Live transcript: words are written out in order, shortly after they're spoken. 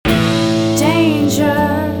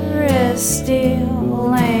danger is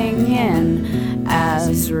stealing in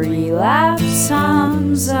as relapse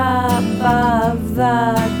hums above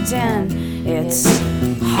the din. It's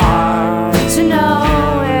hard to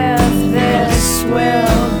know if this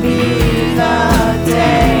will be the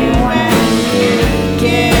day when you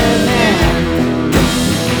give in.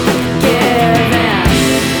 Give in.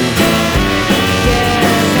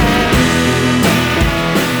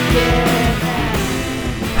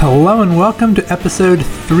 Hello and welcome to episode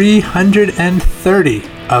 330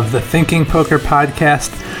 of the Thinking Poker Podcast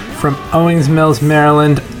from Owings Mills,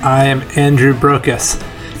 Maryland. I am Andrew Brokus,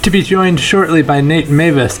 to be joined shortly by Nate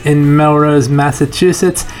Mavis in Melrose,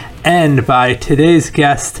 Massachusetts, and by today's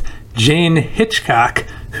guest, Jane Hitchcock,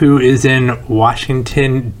 who is in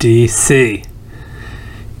Washington, D.C.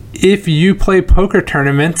 If you play poker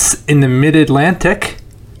tournaments in the Mid-Atlantic,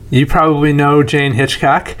 you probably know Jane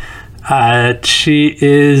Hitchcock. She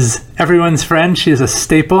is everyone's friend. She is a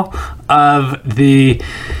staple of the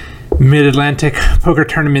Mid-Atlantic poker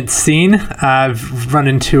tournament scene. I've run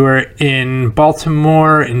into her in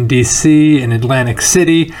Baltimore, in DC, in Atlantic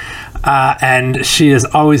City, and she is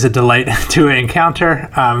always a delight to encounter.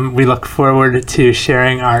 We look forward to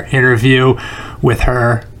sharing our interview with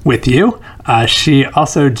her with you. She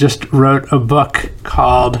also just wrote a book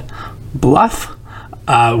called Bluff,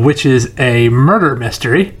 which is a murder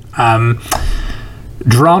mystery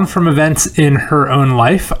drawn from events in her own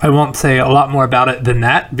life. I won't say a lot more about it than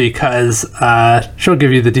that because she'll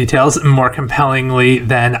give you the details more compellingly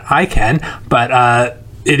than I can, but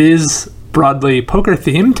it is broadly poker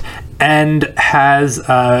themed and has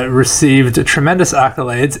received tremendous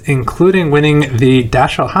accolades, including winning the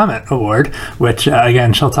Dashiell Hammett Award, which,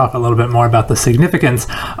 again, she'll talk a little bit more about the significance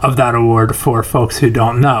of that award for folks who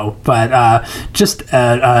don't know. But just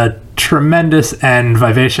a tremendous and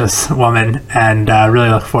vivacious woman, and really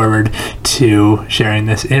look forward to sharing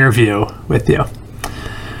this interview with you.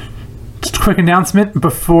 Just a quick announcement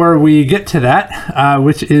before we get to that,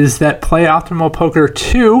 which is that Play Optimal Poker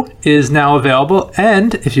 2 is now available,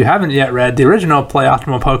 and if you haven't yet read the original Play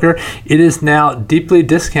Optimal Poker, it is now deeply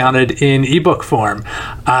discounted in ebook form.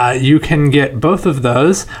 You can get both of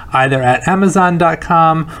those either at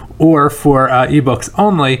Amazon.com or for ebooks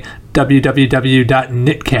only,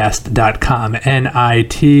 www.nitcast.com,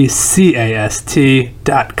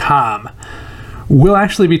 nitcast.com. We'll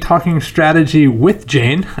actually be talking strategy with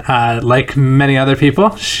Jane, like many other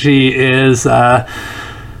people. She is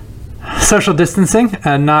social distancing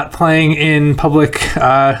and not playing in public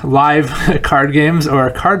live card games or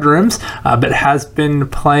card rooms, but has been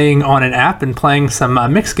playing on an app and playing some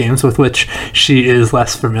mixed games with which she is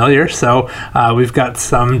less familiar. So we've got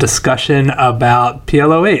some discussion about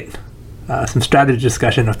PLO8, some strategy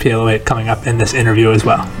discussion of PLO8 coming up in this interview as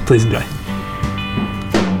well. Please enjoy.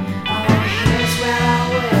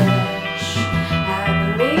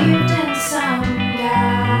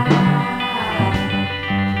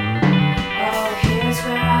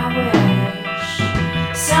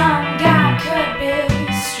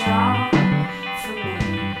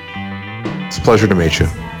 Pleasure to meet you.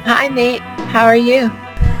 Hi, Nate. How are you?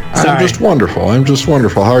 I'm just wonderful.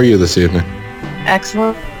 How are you this evening?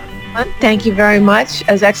 Excellent. Thank you very much.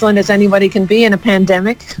 As excellent as anybody can be in a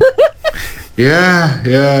pandemic. Yeah.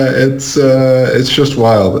 It's just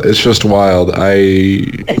wild. It's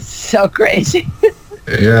so crazy.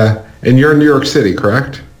 Yeah. And you're in New York City,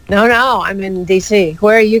 correct? No, I'm in DC.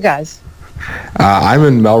 Where are you guys? I'm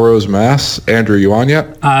in Melrose, Mass. Andrew, you on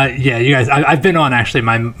yet? Yeah, you guys. I've been on, actually.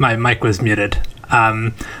 My mic was muted.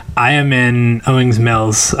 I am in Owings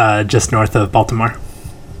Mills, just north of Baltimore.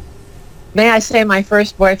 May I say my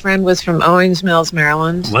first boyfriend was from Owings Mills,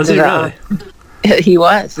 Maryland. Was he really? He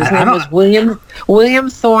was. His name was William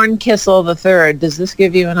Thorne Kissel III. Does this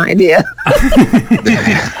give you an idea?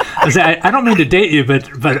 I don't mean to date you,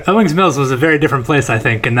 but Owings Mills was a very different place, I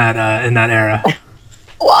think, in that era.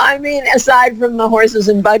 Well, I mean, aside from the horses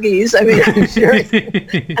and buggies, I mean, I'm sure,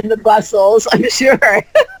 and the bustles, I'm sure.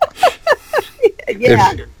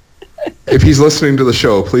 Yeah. If he's listening to the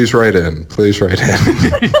show, please write in.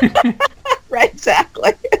 Right,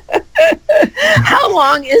 exactly. How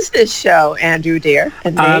long is this show, Andrew, dear?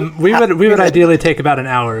 We would ideally take about an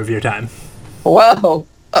hour of your time. Whoa.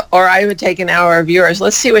 Or I would take an hour of yours.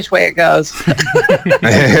 Let's see which way it goes.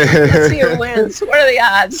 Let's see who wins. What are the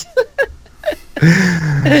odds?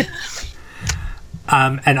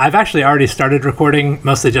 And I've actually already started recording,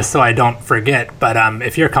 mostly just so I don't forget. But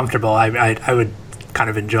if you're comfortable, I would kind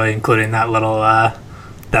of enjoy including that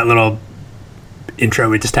little intro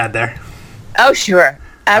we just had there. Oh, sure.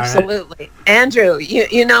 Absolutely. Right. Andrew,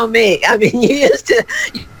 you know me. I mean, you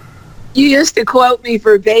You used to quote me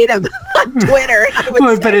verbatim on Twitter.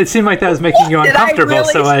 Well, but it seemed like that was making you uncomfortable,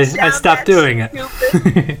 so I stopped doing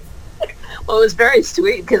it. Well, it was very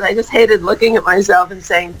sweet because I just hated looking at myself and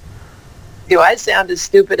saying, do I sound as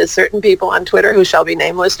stupid as certain people on Twitter who shall be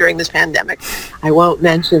nameless during this pandemic? I won't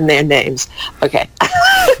mention their names. Okay.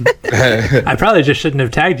 I probably just shouldn't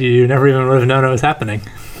have tagged you. You never even would have known it was happening.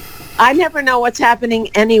 I never know what's happening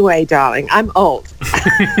anyway, darling. I'm old.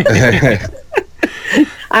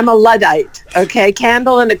 I'm a Luddite, okay?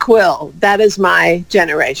 Candle and a quill. That is my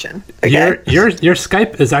generation. Okay? Your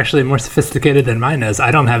Skype is actually more sophisticated than mine is.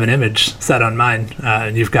 I don't have an image set on mine.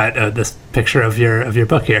 And you've got this picture of your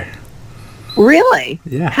book here. Really?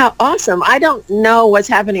 Yeah. How awesome. I don't know what's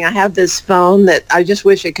happening. I have this phone that I just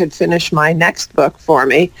wish it could finish my next book for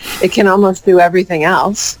me. It can almost do everything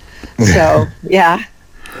else. So, yeah.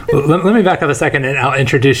 Well, let me back up a second, and I'll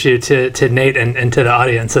introduce you to Nate and to the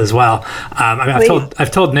audience as well.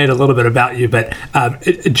 I've told Nate a little bit about you, but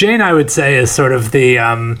Jane, I would say, is sort of the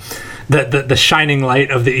shining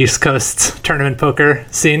light of the East Coast tournament poker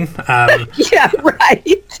scene. Yeah,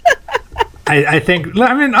 right. I think.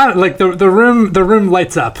 I mean, like the room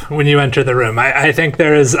lights up when you enter the room. I think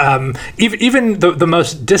there is even the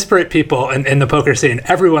most disparate people in the poker scene.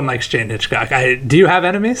 Everyone likes Jane Hitchcock. Do you have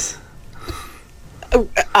enemies?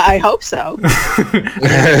 I hope so.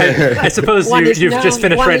 I suppose you've just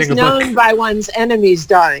finished writing a book. One is known by one's enemies,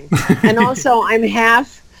 darling. And also, I'm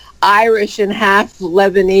half Irish and half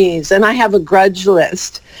Lebanese, and I have a grudge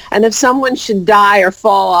list. And if someone should die or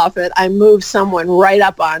fall off it, I move someone right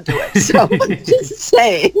up onto it. So I'm just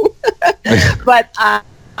saying. But,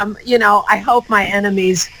 I hope my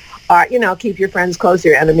enemies are, keep your friends closer,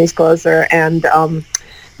 your enemies closer. And,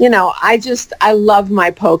 I love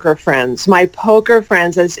my poker friends. My poker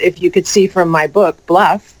friends, as if you could see from my book,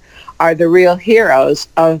 Bluff, are the real heroes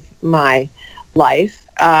of my life.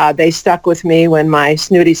 They stuck with me when my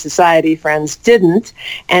snooty society friends didn't.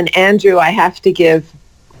 And Andrew, I have to give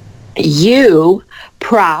you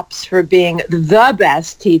props for being the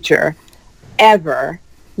best teacher ever,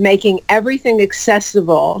 making everything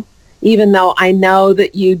accessible, even though I know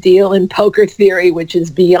that you deal in poker theory, which is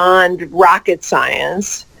beyond rocket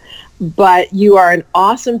science. But you are an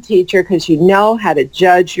awesome teacher because you know how to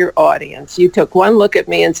judge your audience. You took one look at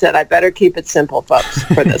me and said, I better keep it simple, folks,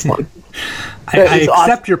 for this one. I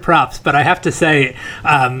accept your props, but I have to say,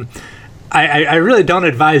 I really don't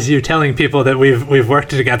advise you telling people that we've worked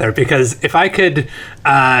together, because if I could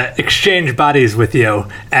exchange bodies with you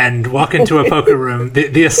and walk into a poker room,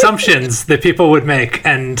 the assumptions that people would make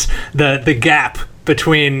and the gap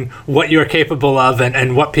between what you're capable of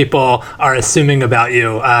and what people are assuming about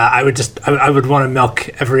you, I would want to milk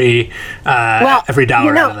every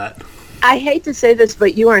dollar out of that. I hate to say this,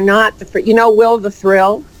 but you are not Will the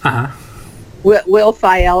Thrill? Uh-huh. Will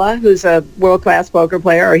Fiala, who's a world-class poker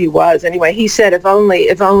player, or he was anyway, he said, if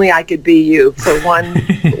only I could be you for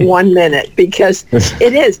one minute, because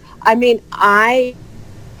it is. I mean, I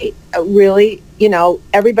really,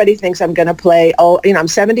 everybody thinks I'm going to play. I'm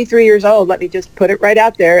 73 years old. Let me just put it right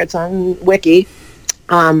out there. It's on Wiki.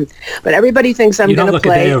 But everybody thinks I'm going to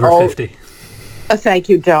play. You don't look a day over 50. Thank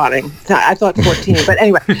you, darling. I thought 14, but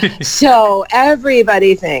anyway. So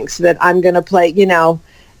everybody thinks that I'm going to play,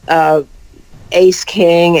 ace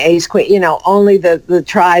king, ace queen, only the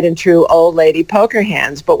tried and true old lady poker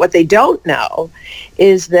hands. But what they don't know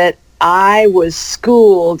is that I was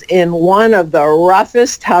schooled in one of the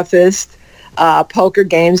roughest, toughest poker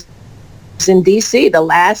games in D.C., the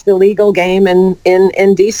last illegal game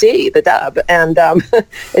in D.C., the Dub. And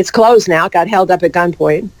it's closed now. It got held up at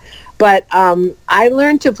gunpoint. But I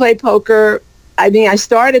learned to play poker. I mean, I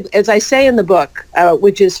started, as I say in the book,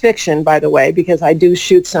 which is fiction, by the way, because I do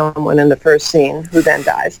shoot someone in the first scene who then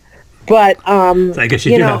dies. But, so I guess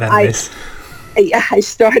you do have enemies. I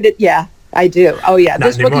started, yeah, I do. Oh, yeah, Not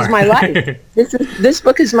this anymore. Book is my life. This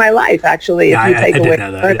book is my life, actually, if you take away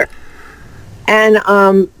murder. And,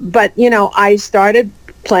 but, I started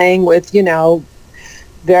playing with,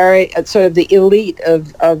 very sort of the elite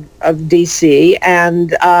of D.C.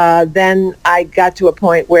 And then I got to a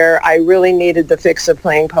point where I really needed the fix of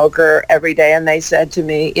playing poker every day. And they said to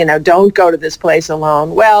me, don't go to this place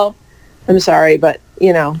alone. Well, I'm sorry, but,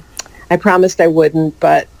 I promised I wouldn't,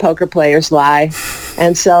 but poker players lie.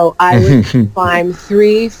 And so I would climb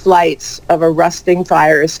 3 flights of a rusting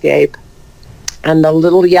fire escape. And the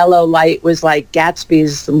little yellow light was like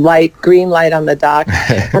Gatsby's green light on the dock.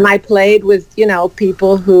 And I played with,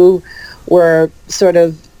 people who were sort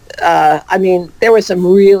of, there were some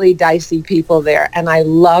really dicey people there, and I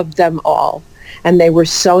loved them all. And they were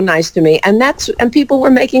so nice to me. And people were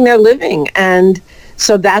making their living. And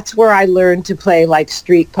So that's where I learned to play like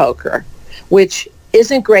street poker, which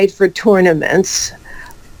isn't great for tournaments,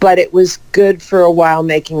 but it was good for a while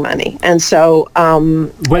making money. And so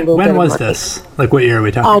when was this? Like, what year are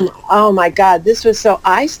we talking? Oh my God, this was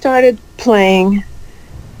I started playing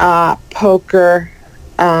poker.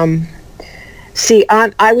 I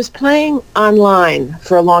was playing online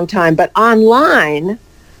for a long time, but online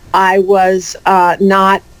I was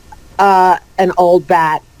not an old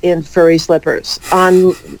bat in furry slippers.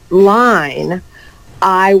 Online,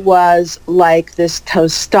 I was like this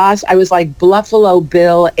I was like Buffalo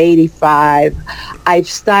Bill 85. I've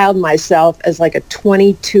styled myself as like a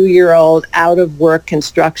 22-year-old out-of-work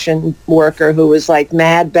construction worker who was like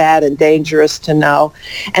mad, bad, and dangerous to know.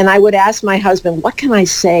 And I would ask my husband, what can I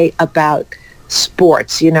say about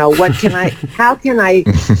sports? What can I, how can I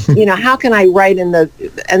write in in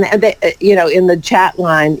the chat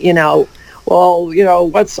line, well,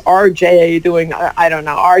 what's RJ doing? I don't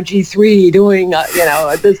know, RG3 doing,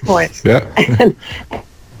 at this point. Yeah.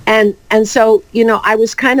 And so, I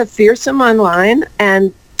was kind of fearsome online.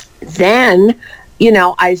 And then,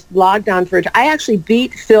 I logged on I actually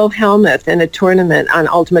beat Phil Hellmuth in a tournament on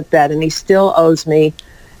Ultimate Bet, and he still owes me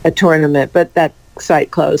a tournament, but that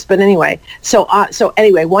site closed. But anyway, so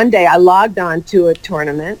anyway, one day I logged on to a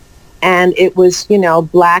tournament, and it was,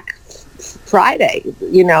 Black Friday,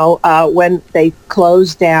 when they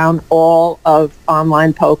closed down all of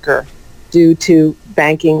online poker due to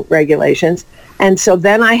banking regulations. And so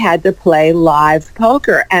then I had to play live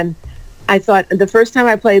poker. And I thought, the first time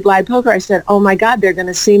I played live poker, I said, oh my God, they're going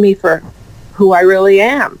to see me for who I really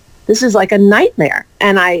am. This is like a nightmare.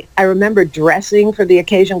 And I remember dressing for the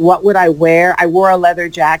occasion. What would I wear? I wore a leather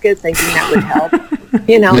jacket thinking that would help.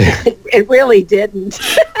 It really didn't.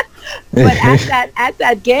 But at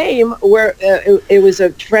that game where it was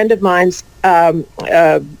a friend of mine's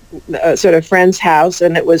sort of friend's house,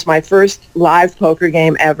 and it was my first live poker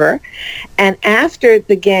game ever. And after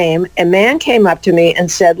the game, a man came up to me and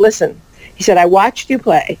said, listen, he said, I watched you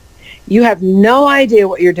play. You have no idea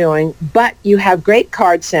what you're doing, but you have great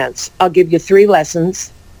card sense. I'll give you 3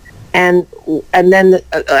 lessons. And then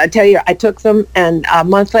I tell you, I took them, and a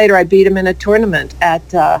month later I beat him in a tournament at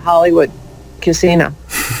Hollywood Casino.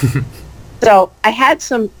 So I had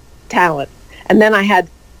some talent, and then I had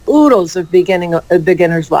oodles of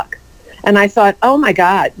beginner's luck. And I thought, oh my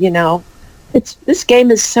God, this game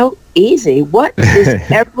is so easy. What is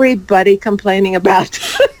everybody complaining about?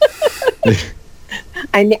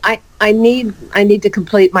 I need to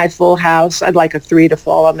complete my full house. I'd like a 3 to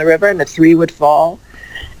fall on the river, and a 3 would fall.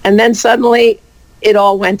 And then suddenly it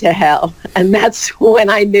all went to hell. And that's when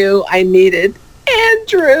I knew I needed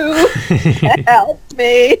Andrew to help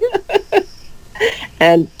me.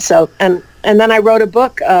 And then I wrote a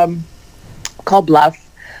book called Bluff,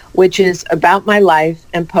 which is about my life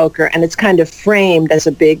and poker, and it's kind of framed as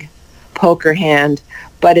a big poker hand,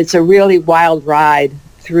 but it's a really wild ride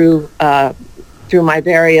through my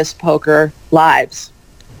various poker lives,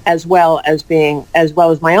 as well as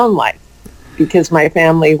my own life, because my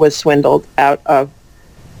family was swindled out of,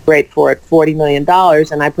 great for it, $40 million,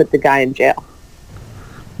 and I put the guy in jail.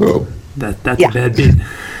 Whoa. That's a bad beat.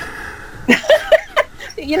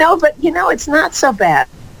 But it's not so bad,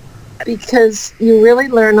 because you really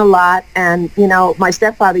learn a lot. And my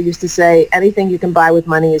stepfather used to say, anything you can buy with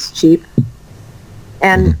money is cheap.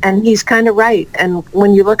 And he's kind of right. And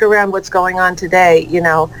when you look around what's going on today,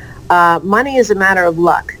 money is a matter of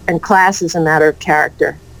luck, and class is a matter of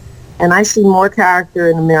character. And I see more character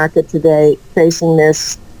in America today facing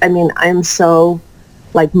this. I mean, I'm so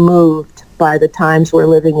moved by the times we're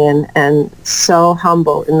living in, and so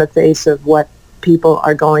humble in the face of what people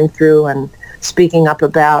are going through and speaking up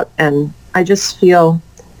about. And I just feel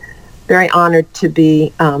very honored to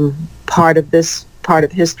be part of this part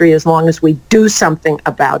of history, as long as we do something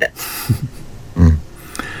about it.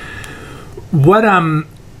 What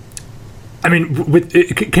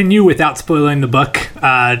can you, without spoiling the book,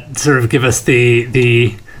 sort of give us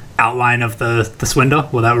the outline of the swindle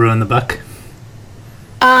without ruining the book?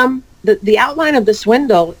 The outline of the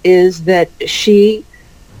swindle is that she,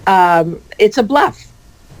 it's a bluff,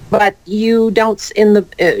 but you don't,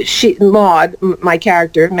 Maud, my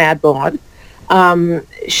character, Mad Maud,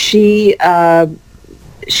 she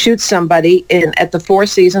shoots somebody at the Four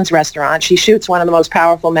Seasons restaurant. She shoots one of the most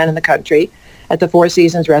powerful men in the country at the Four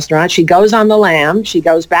Seasons restaurant. She goes on the lam. She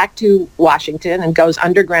goes back to Washington and goes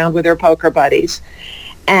underground with her poker buddies.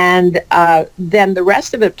 And then the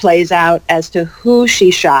rest of it plays out as to who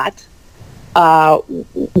she shot,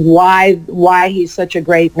 why he's such a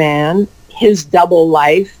great man, his double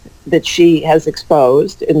life that she has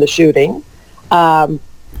exposed in the shooting,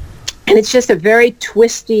 And it's just a very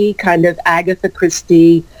twisty kind of Agatha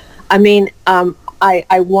Christie. I mean,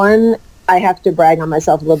 I won, I have to brag on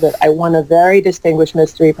myself a little bit, I won a very distinguished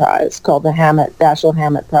mystery prize called the Dashiell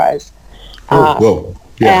Hammett Prize. Whoa.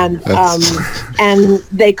 Yeah, and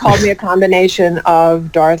they called me a combination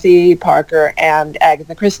of Dorothy Parker and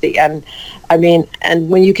Agatha Christie. And I mean, and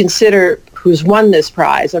when you consider who's won this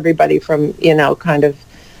prize, everybody from, kind of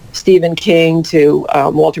Stephen King to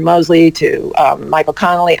Walter Mosley to Michael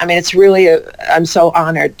Connelly. I mean, it's really, I'm so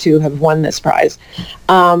honored to have won this prize.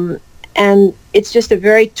 And it's just a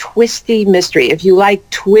very twisty mystery. If you like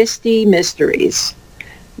twisty mysteries,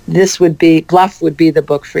 Bluff would be the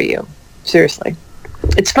book for you. Seriously.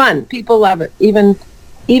 It's fun. People love it. Even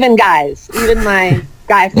guys, even my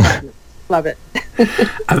guy friends love it.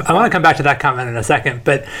 I want to come back to that comment in a second,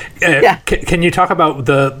 but can you talk about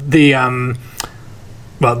the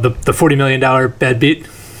 $40 million bad beat?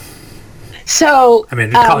 So I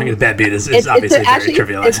mean, calling it a bad beat is obviously very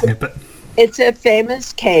trivializing it, but it's a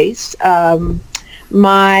famous case.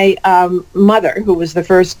 My mother, who was the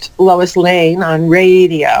first Lois Lane on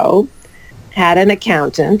radio, had an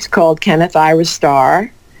accountant called Kenneth Ira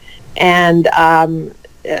Starr, and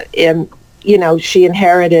she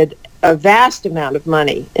inherited a vast amount of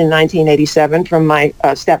money in 1987 from my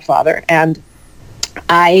stepfather, and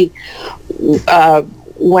I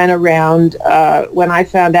went around when I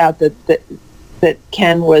found out that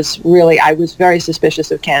Ken was really, I was very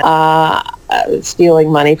suspicious of Ken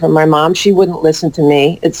stealing money from my mom. She wouldn't listen to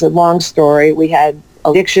me. It's a long story. We had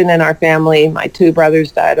addiction in our family. My two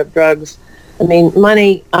brothers died of drugs. I mean,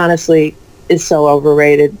 money, honestly, is so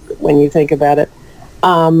overrated when you think about it,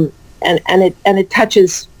 and it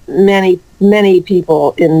touches many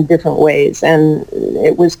people in different ways. And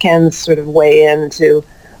it was Ken's sort of way in to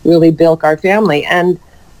really bilk our family. And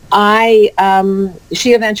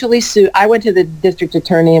she eventually sued. I went to the district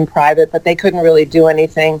attorney in private, but they couldn't really do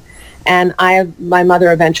anything. And my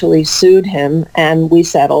mother eventually sued him, and we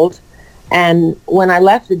settled. And when I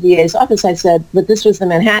left the DA's office, I said, but this was the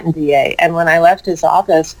Manhattan DA. And when I left his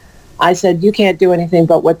office, I said, you can't do anything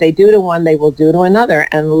but what they do to one, they will do to another.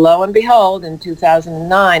 And lo and behold, in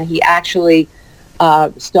 2009, he actually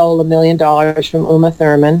stole $1 million from Uma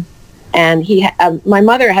Thurman. And my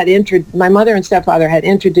mother and stepfather had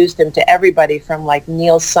introduced him to everybody from like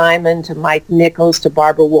Neil Simon to Mike Nichols to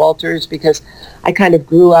Barbara Walters, because I kind of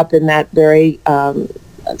grew up in that very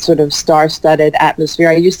sort of star-studded atmosphere.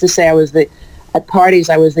 I used to say at parties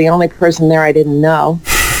I was the only person there I didn't know,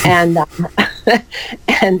 and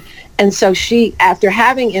and so she, after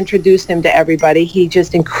having introduced him to everybody, he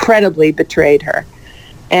just incredibly betrayed her,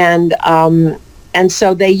 and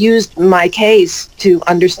so they used my case to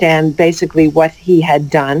understand basically what he had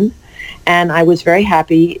done, and I was very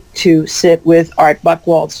happy to sit with Art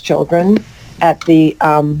Buchwald's children at the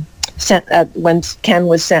when Ken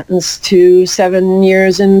was sentenced to 7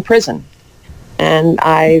 years in prison. And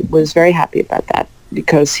I was very happy about that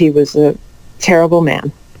because he was a terrible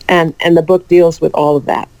man. And the book deals with all of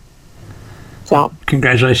that. So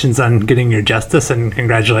congratulations on getting your justice, and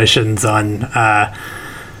congratulations on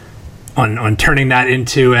turning that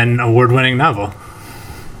into an award-winning novel.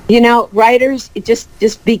 Writers,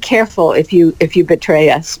 just be careful if you betray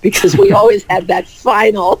us, because we always have that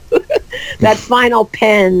final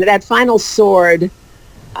pen, that final sword.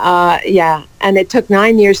 And it took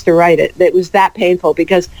 9 years to write it. It was that painful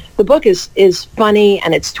because the book is funny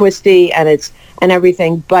and it's twisty and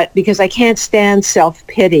everything, but because I can't stand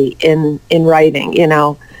self-pity in writing,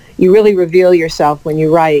 you really reveal yourself when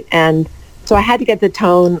you write, and so I had to get the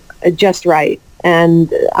tone just right. And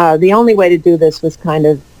the only way to do this was kind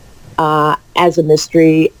of as a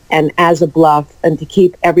mystery and as a bluff, and to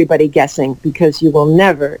keep everybody guessing, because you will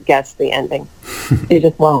never guess the ending. You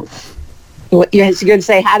just won't. You're going to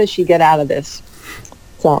say, how does she get out of this?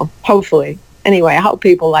 So hopefully. Anyway, I hope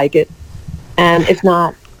people like it. And if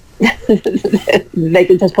not, they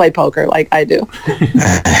can just play poker like I do.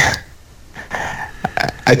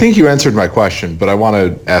 I think you answered my question, but I want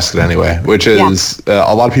to ask it anyway, which is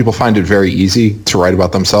a lot of people find it very easy to write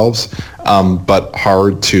about themselves, but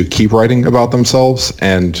hard to keep writing about themselves,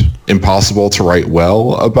 and impossible to write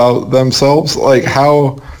well about themselves. Like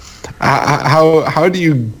how do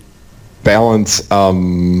you balance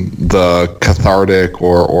the cathartic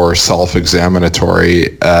or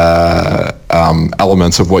self-examinatory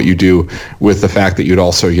elements of what you do with the fact that you'd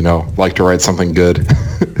also, like to write something good?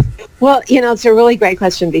 Well, it's a really great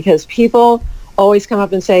question, because people always come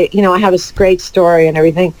up and say, I have a great story and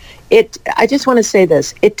everything. I just want to say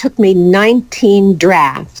this. It took me 19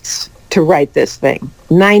 drafts to write this thing.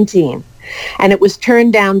 19. And it was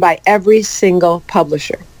turned down by every single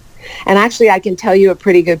publisher. And actually, I can tell you a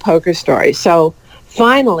pretty good poker story. So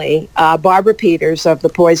finally, Barbara Peters of the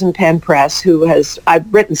Poison Pen Press,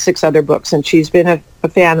 I've written 6 other books, and she's been a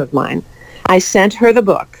fan of mine. I sent her the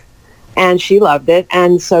book, and she loved it.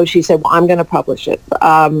 And so she said, well, I'm going to publish it.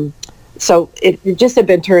 So it just had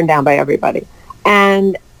been turned down by everybody.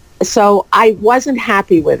 And so I wasn't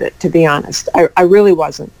happy with it, to be honest. I really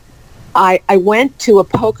wasn't. I went to a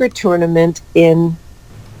poker tournament in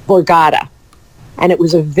Borgata, and it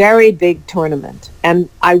was a very big tournament, and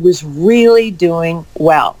I was really doing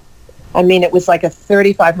well. I mean, it was like a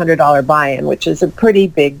 $3,500 buy-in, which is a pretty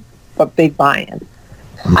big buy-in.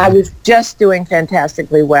 I was just doing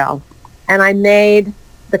fantastically well, and I made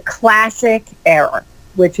the classic error,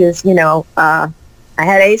 which is, I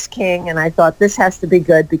had ace king, and I thought this has to be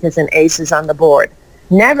good because an ace is on the board,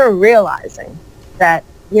 never realizing that,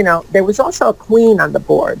 there was also a queen on the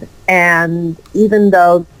board. And even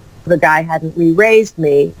though the guy hadn't re-raised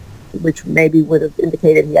me, which maybe would have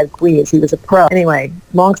indicated he had queens, he was a pro. Anyway,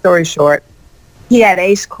 long story short, he had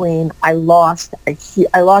ace queen. I lost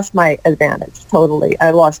my advantage totally.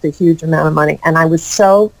 I lost a huge amount of money, and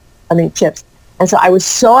chips. And so I was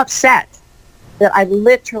so upset that I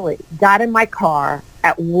literally got in my car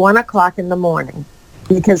at 1:00 in the morning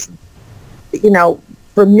because,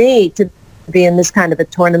 for me to be in this kind of a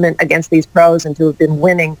tournament against these pros and to have been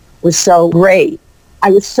winning was so great. I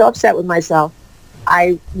was so upset with myself.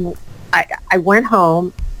 I went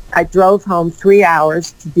home. I drove home 3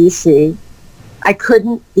 hours to D.C. I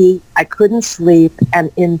couldn't eat. I couldn't sleep.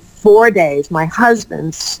 And in 4 days, my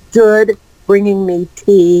husband stood bringing me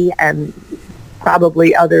tea and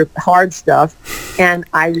probably other hard stuff. And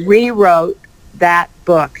I rewrote that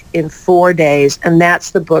book in 4 days. And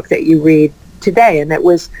that's the book that you read today. And it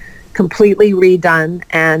was completely redone.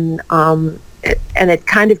 And it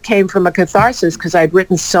kind of came from a catharsis because I'd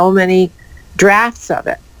written so many drafts of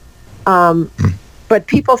it. But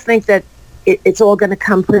people think that it's all going to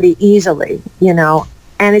come pretty easily,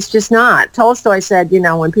 and it's just not. Tolstoy said,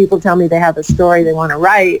 when people tell me they have a story they want to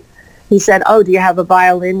write, he said, oh, do you have a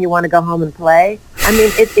violin you want to go home and play? I mean,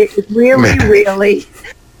 it really, really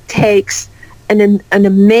takes an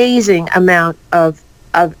amazing amount of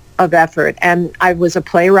effort. And I was a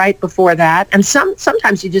playwright before that. And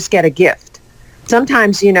sometimes you just get a gift.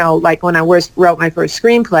 Sometimes, like when I wrote my first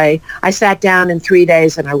screenplay, I sat down in 3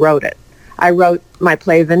 days and I wrote it. I wrote my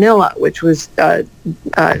play Vanilla, which was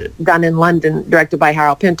done in London, directed by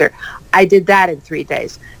Harold Pinter. I did that in 3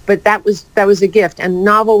 days. But that was a gift. And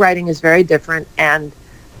novel writing is very different. And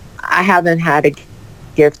I haven't had a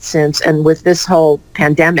gift since. And with this whole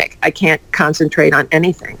pandemic, I can't concentrate on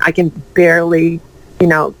anything. I can barely,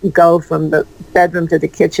 go from the bedroom to the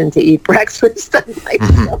kitchen to eat breakfast.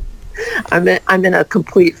 I'm in a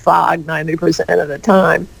complete fog 90% of the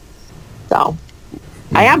time. So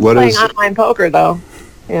I am playing online poker, though.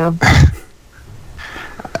 Yeah.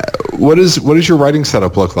 What does your writing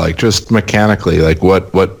setup look like? Just mechanically, like what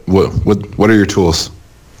are your tools?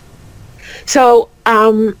 So,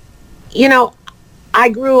 I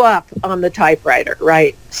grew up on the typewriter,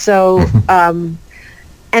 right? So,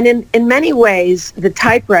 and in many ways, the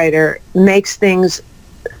typewriter makes things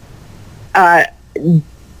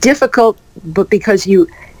difficult, but because you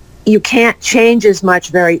can't change as much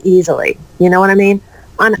very easily. You know what I mean?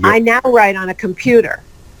 Yep. I now write on a computer.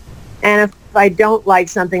 And if I don't like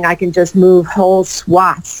something, I can just move whole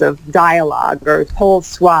swaths of dialogue or whole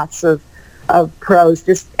swaths of prose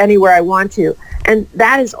just anywhere I want to. And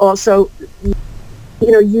that is also,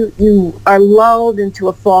 you are lulled into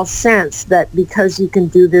a false sense that because you can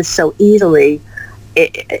do this so easily,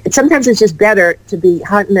 sometimes it's just better to be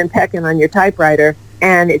hunting and pecking on your typewriter,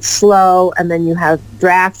 and it's slow, and then you have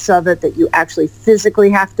drafts of it that you actually physically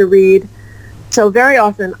have to read. So very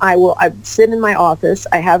often I sit in my office,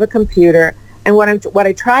 I have a computer, and what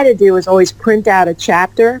I try to do is always print out a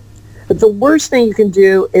chapter. But the worst thing you can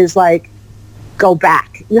do is like go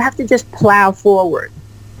back. You have to just plow forward.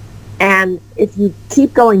 And if you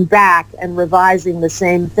keep going back and revising the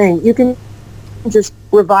same thing, you can just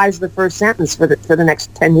revise the first sentence for the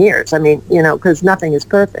next 10 years. I mean, because nothing is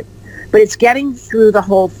perfect. But it's getting through the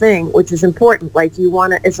whole thing, which is important. Like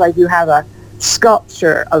it's like you have a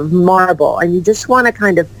sculpture of marble, and you just want to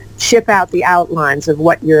kind of chip out the outlines of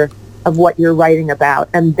what you're writing about,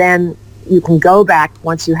 and then you can go back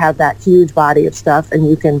once you have that huge body of stuff, and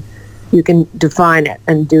you can define it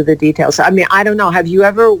and do the details. I mean, I don't know. Have you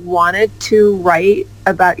ever wanted to write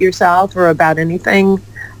about yourself or about anything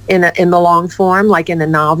in the long form, like in a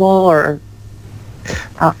novel or?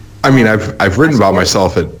 I mean, I've written about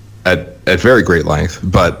myself at at very great length,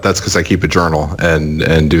 but that's because I keep a journal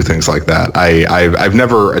and do things like that. I've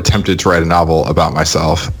never attempted to write a novel about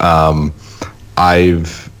myself.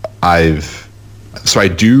 So I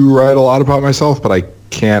do write a lot about myself, but I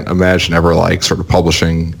can't imagine ever like sort of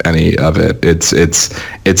publishing any of it. It's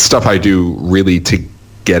stuff I do really to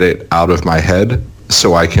get it out of my head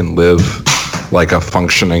so I can live like a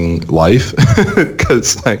functioning life,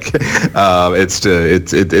 because like it's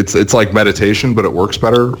like meditation, but it works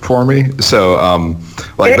better for me. So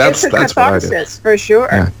like that's catharsis, what I do. For sure.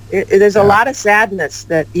 Yeah. There's a lot of sadness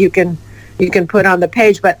that you can put on the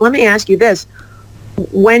page. But let me ask you this: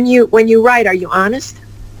 when you write, are you honest?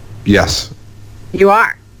 Yes. You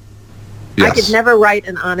are. Yes. I could never write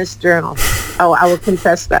an honest journal. Oh, I will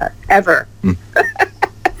confess that, ever.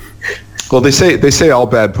 Well, they say all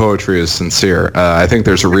bad poetry is sincere. I think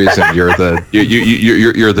there's a reason you're the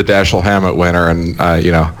you're the Dashiell Hammett winner, and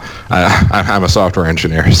I'm a software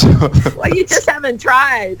engineer. So. Well, you just haven't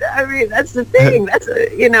tried. I mean, that's the thing.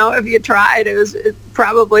 If you tried, it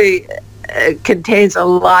probably contains a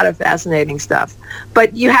lot of fascinating stuff.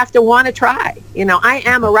 But you have to want to try. I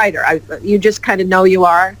am a writer. You just kind of know you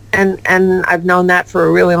are, and I've known that for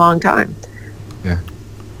a really long time. Yeah.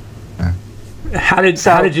 How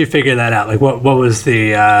did you figure that out? Like, what was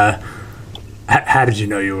the? How did you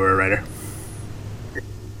know you were a writer?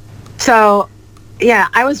 So, yeah,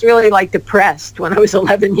 I was really like depressed when I was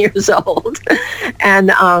 11 years old,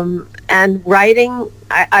 and writing.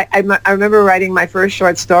 I remember writing my first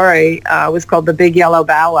short story. It was called The Big Yellow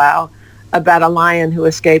Bow Wow, about a lion who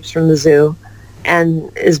escapes from the zoo, and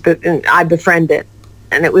I befriend it,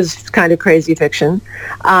 and it was kind of crazy fiction.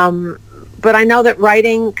 But I know that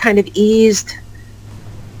writing kind of eased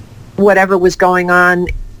whatever was going on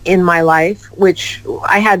in my life, which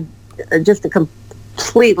I had just a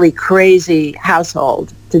completely crazy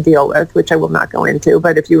household to deal with, which I will not go into,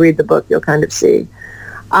 but if you read the book, you'll kind of see.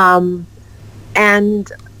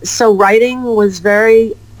 And so writing was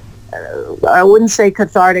very, I wouldn't say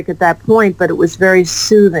cathartic at that point, but it was very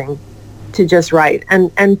soothing to just write.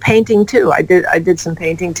 And painting too. I did some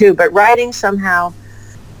painting too, but writing somehow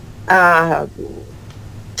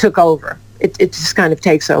took over. It just kind of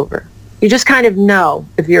takes over. You just kind of know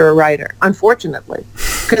if you're a writer, unfortunately.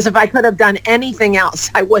 Because if I could have done anything else,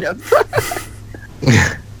 I would have.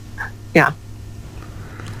 Yeah.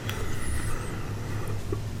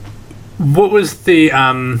 What was the...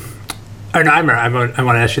 I want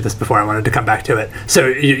to ask you this before. I wanted to come back to it. So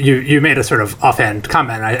you made a sort of offhand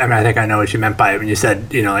comment. I think I know what you meant by it when you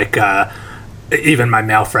said, even my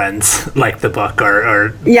male friends like the book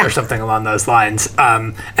or something along those lines.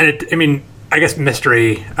 I guess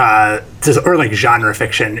mystery, or like genre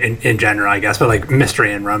fiction in general, I guess, but like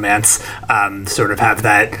mystery and romance sort of have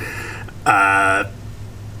that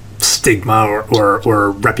stigma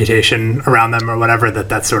or reputation around them or whatever,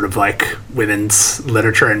 that's sort of like women's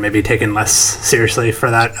literature and maybe taken less seriously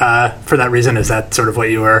for that reason. Is that sort of what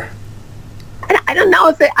you were... I don't know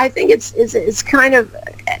if I think it's kind of,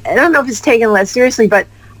 I don't know if it's taken less seriously, but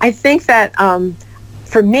I think that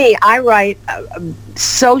for me, I write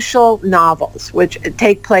social novels, which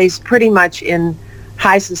take place pretty much in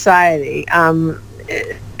high society.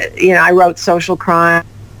 I wrote social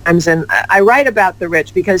crimes, and I write about the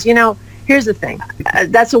rich because, here's the thing.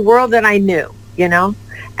 That's a world that I knew,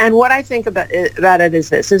 and what I think about it is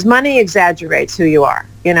this, is money exaggerates who you are,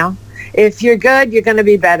 If you're good, you're going to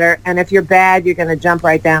be better. And if you're bad, you're going to jump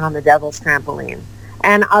right down on the devil's trampoline.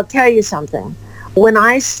 And I'll tell you something. When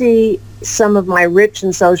I see some of my rich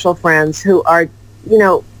and social friends who are,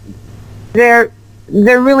 they're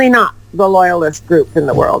really not the loyalist group in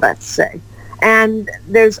the world, I have to say. And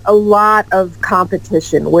there's a lot of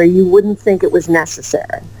competition where you wouldn't think it was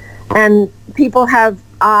necessary. And people have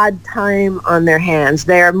odd time on their hands.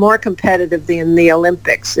 They are more competitive than the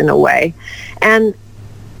Olympics in a way. And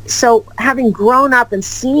so having grown up and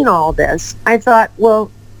seen all this, I thought,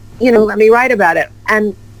 well, let me write about it.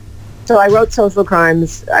 And so I wrote Social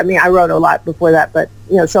Crimes. I mean, I wrote a lot before that, but,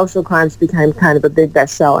 Social Crimes became kind of a big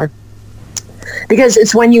bestseller. Because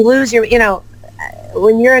it's when you lose your,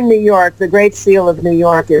 when you're in New York, the great seal of New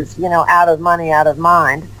York is, out of money, out of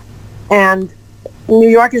mind. And New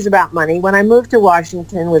York is about money. When I moved to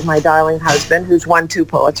Washington with my darling husband, who's won 2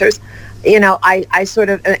 Pulitzers, I sort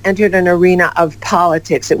of entered an arena of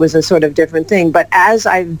politics. It was a sort of different thing. But as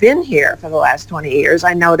I've been here for the last 20 years,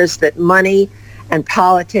 I noticed that money and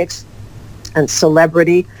politics and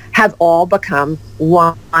celebrity have all become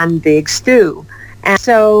one big stew. And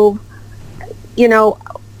so,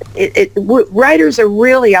 writers are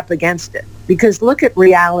really up against it. Because look at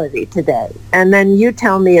reality today. And then you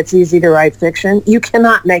tell me it's easy to write fiction. You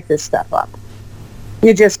cannot make this stuff up.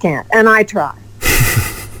 You just can't. And I try.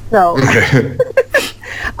 So,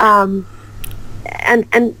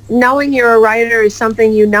 and knowing you're a writer is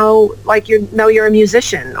something like you're a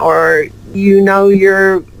musician, or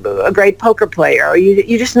you're a great poker player, or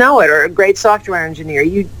you just know it, or a great software engineer.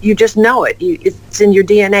 You just know it. It's in your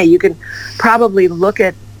DNA. You can probably look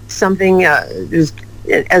at something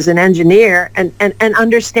as an engineer and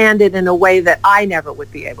understand it in a way that I never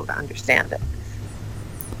would be able to understand it,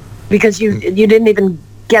 because you didn't even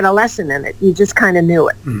get a lesson in it. You just kind of knew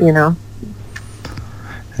it,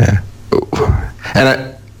 Yeah.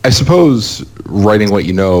 And I suppose writing what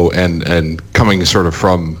you know and coming sort of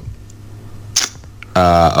from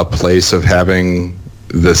a place of having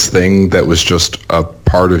this thing that was just a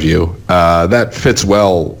part of you, that fits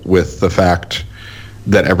well with the fact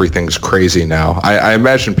that everything's crazy now. I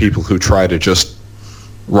imagine people who try to just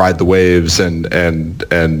ride the waves and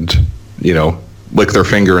lick their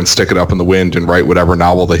finger and stick it up in the wind and write whatever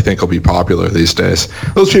novel they think will be popular these days.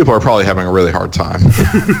 Those people are probably having a really hard time.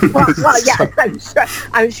 well, yeah,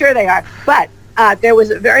 I'm sure they are. But there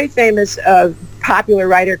was a very famous popular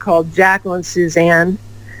writer called Jacqueline Suzanne.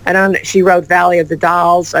 She wrote Valley of the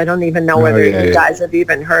Dolls. I don't even know whether you guys have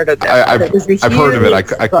even heard of that. I've heard of it. I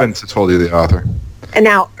couldn't have told you the author. And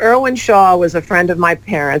now Irwin Shaw was a friend of my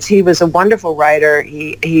parents. He was a wonderful writer.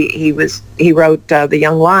 He wrote The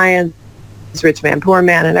Young Lion, Rich Man, Poor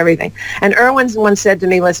Man, and everything. And Irwin once said to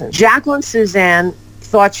me, listen, Jacqueline Suzanne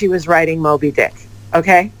thought she was writing Moby Dick,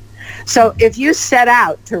 okay? So if you set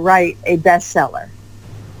out to write a bestseller,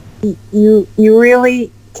 you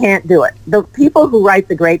really can't do it. The people who write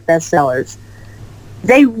the great bestsellers,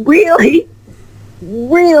 they really,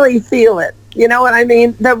 really feel it. You know what I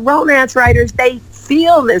mean? The romance writers, they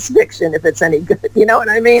feel this fiction if it's any good. You know what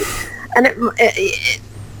I mean? And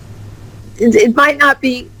it might not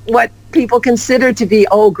be what people consider to be,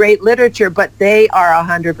 great literature, but they are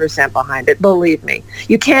 100% behind it, believe me.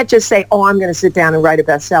 You can't just say, I'm going to sit down and write a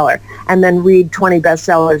bestseller, and then read 20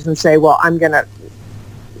 bestsellers and say, well, I'm going to...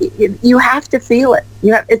 You have to feel it.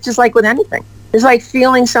 It's just like with anything. It's like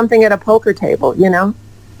feeling something at a poker table, You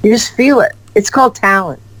just feel it. It's called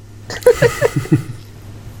talent.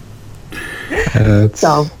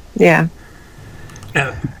 So, yeah.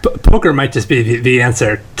 Poker might just be the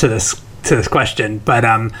answer to this question, but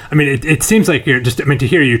it seems like you're just, to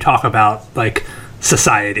hear you talk about like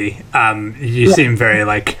society, you seem very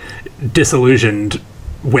disillusioned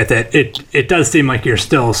with it. It does seem like you're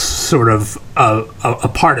still sort of a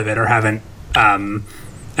part of it, or haven't. Am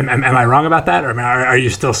I wrong about that, or are you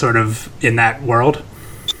still sort of in that world?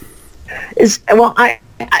 I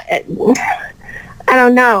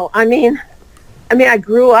don't know. I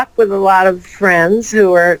grew up with a lot of friends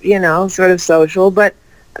who are, sort of social, but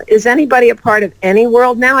is anybody a part of any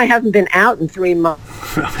world now? I haven't been out in 3 months.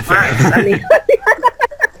 Where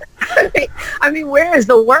is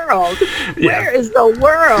the world? Yeah. Where is the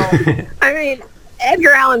world?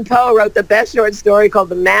 Edgar Allan Poe wrote the best short story called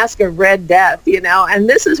The Mask of Red Death, and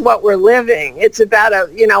this is what we're living. It's about a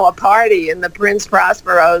party in the Prince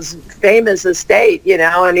Prospero's famous estate, and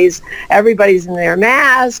everybody's in their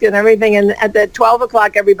mask and everything, and at the 12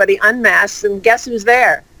 o'clock everybody unmasks, and guess who's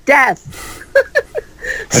there? Death.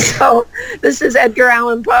 So this is Edgar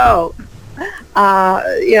Allan Poe,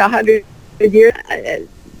 100 years.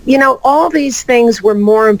 All these things were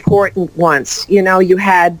more important once.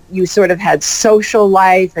 You sort of had social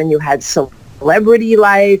life, and you had celebrity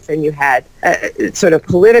life, and you had sort of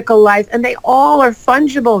political life, and they all are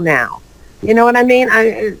fungible now. You know what I mean?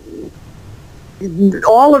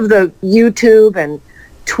 All of the YouTube and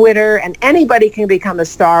Twitter, and anybody can become a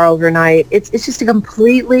star overnight. It's just a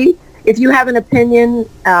completely... If you have an opinion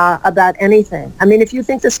about anything, if you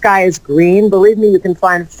think the sky is green, believe me, you can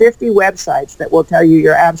find 50 websites that will tell you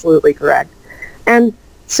you're absolutely correct. And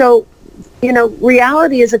so,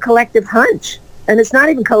 reality is a collective hunch, and it's not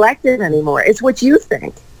even collective anymore. It's what you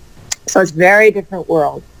think. So it's a very different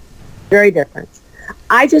world, very different.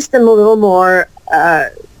 I just am a little more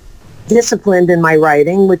disciplined in my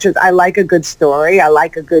writing, which is I like a good story. I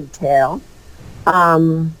like a good tale.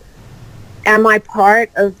 Am I part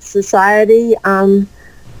of society? I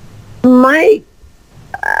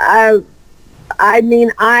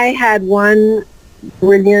had one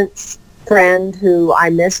brilliant friend who I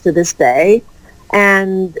miss to this day.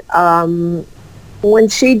 And when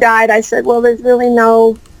she died, I said, well, there's really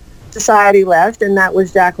no society left. And that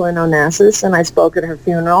was Jacqueline Onassis. And I spoke at her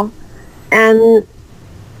funeral. And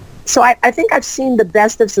so I think I've seen the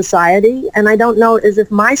best of society. And I don't know as if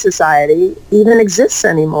my society even exists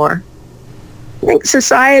anymore. I think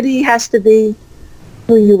society has to be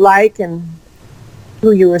who you like and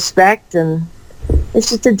who you respect, and it's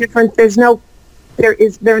just a different. There's no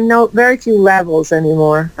there are very few levels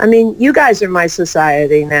anymore. I mean, you guys are my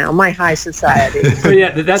society now, my high society. But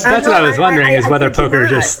yeah, that's what I was wondering, is whether poker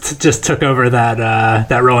just took over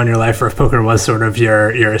that role in your life, or if poker was sort of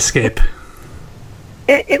your escape.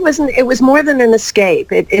 It was more than an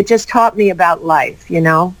escape. It just taught me about life, you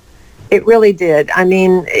know. It really did. I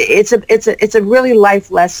mean, it's a really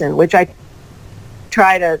life lesson, which I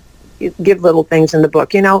try to give little things in the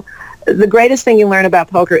book. You know, the greatest thing you learn about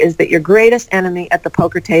poker is that your greatest enemy at the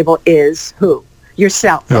poker table is who?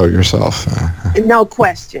 Yourself. Oh, yourself. No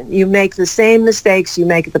question. You make the same mistakes you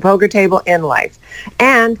make at the poker table in life.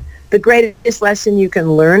 And the greatest lesson you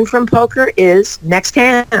can learn from poker is next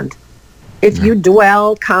hand. If you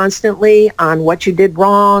dwell constantly on what you did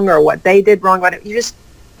wrong or what they did wrong, you just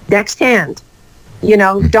next hand. You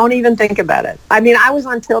know, don't even think about it. I mean, I was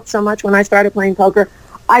on tilt so much when I started playing poker,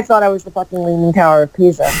 I thought I was the fucking Leaning Tower of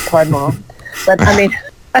Pisa, pardon all. But I mean,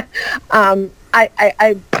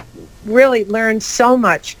 I really learned so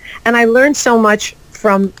much. And I learned so much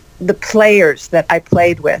from the players that I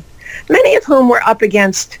played with, many of whom were up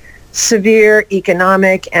against severe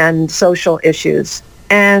economic and social issues.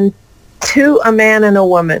 And to a man and a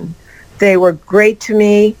woman, they were great to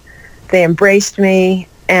me. They embraced me.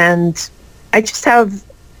 And it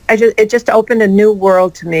just opened a new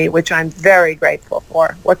world to me, which I'm very grateful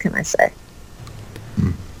for. What can I say?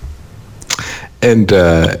 And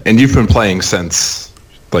you've been playing since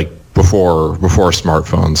like before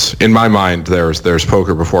smartphones. In my mind, there's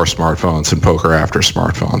poker before smartphones and poker after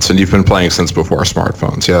smartphones. And you've been playing since before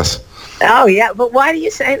smartphones, yes? Oh yeah, but why do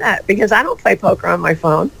you say that? Because I don't play poker on my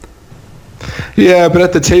phone. Yeah, but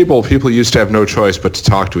at the table, people used to have no choice but to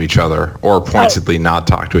talk to each other, or pointedly not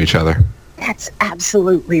talk to each other. That's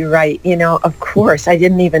absolutely right. You know, of course, I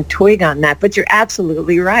didn't even twig on that, but you're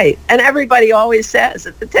absolutely right. And everybody always says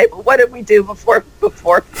at the table, what did we do before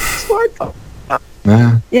smartphone?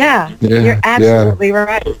 Yeah, you're absolutely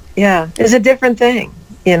right. Yeah, it's a different thing,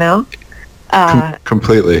 you know?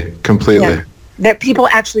 Completely. Yeah. That people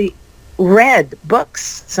actually read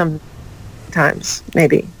books sometimes,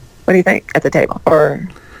 maybe. What do you think at the table? Or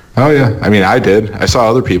oh yeah, I mean, I did. I saw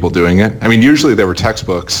other people doing it. I mean, usually they were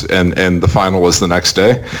textbooks, and the final was the next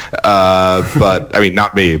day. But I mean,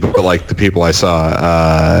 not me, but like the people I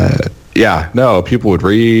saw. People would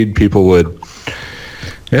read. People would,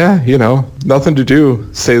 you know, nothing to do.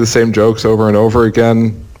 Say the same jokes over and over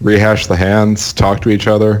again. Rehash the hands. Talk to each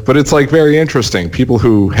other. But it's like very interesting. People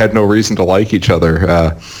who had no reason to like each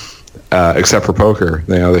other. Except for poker,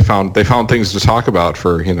 you know, they found things to talk about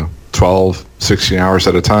for, you know, 12, 16 hours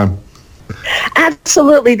at a time.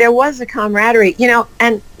 Absolutely, there was a camaraderie, you know,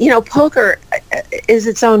 and you know, poker is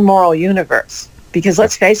its own moral universe, because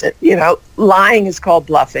let's face it, you know, lying is called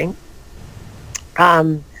bluffing.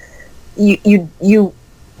 It's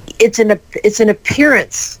an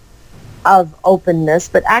appearance of openness,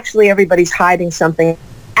 but actually everybody's hiding something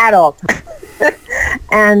at all times,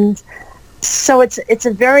 and so it's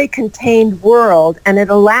a very contained world, and it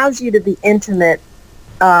allows you to be intimate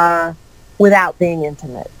without being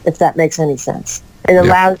intimate, if that makes any sense. It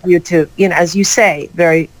allows you to, you know, as you say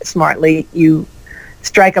very smartly, you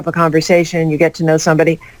strike up a conversation, you get to know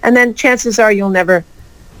somebody, and then chances are you'll never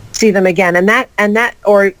see them again. And that,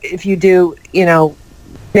 or if you do, you know,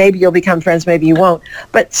 maybe you'll become friends, maybe you won't.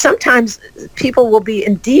 But sometimes people will be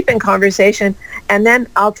deep in conversation, and then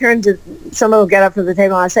I'll turn to someone will get up from the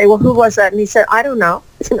table and I say, well, who was that? And he said, I don't know.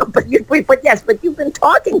 You know, but you've been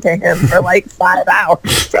talking to him for like 5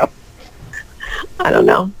 hours. So I don't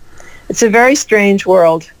know. It's a very strange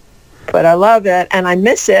world, but I love it and I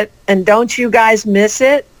miss it. And don't you guys miss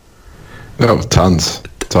it? No, tons.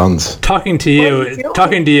 Talking to you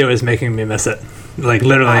is making me miss it. Like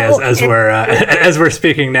literally, as we're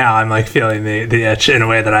speaking now, I'm like feeling the itch in a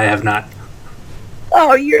way that I have not.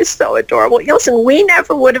 Oh, you're so adorable. Listen, we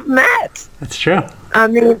never would have met. That's true. I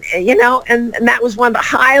mean, you know, and that was one of the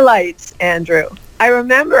highlights, Andrew. I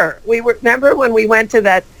remember when we went to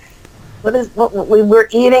that. What we were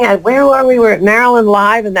eating at? Where were we? We were at Maryland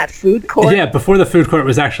Live in that food court. Yeah, before the food court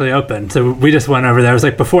was actually open, so we just went over there. It was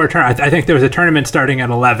like before a tournament. I think there was a tournament starting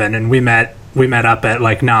at 11, and we met up at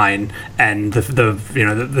like 9, and there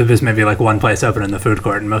was maybe like one place open in the food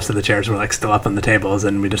court, and most of the chairs were like still up on the tables,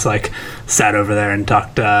 and we just like sat over there and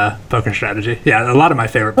talked poker strategy. Yeah, a lot of my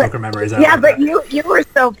favorite poker memories. But you were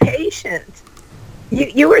so patient.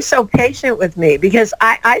 You were so patient with me, because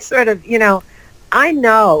I sort of, you know, I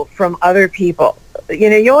know from other people, you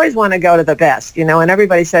know, you always want to go to the best, you know, and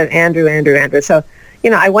everybody said, Andrew. So, you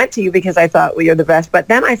know, I went to you because I thought, well, you're the best. But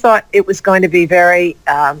then I thought it was going to be very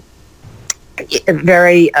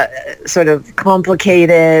sort of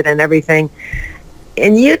complicated and everything.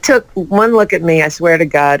 And you took one look at me, I swear to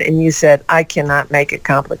God, and you said, I cannot make it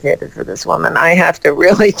complicated for this woman. I have to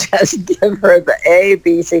really just give her the A,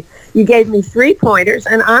 B, C. You gave me 3 pointers,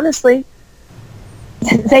 and honestly,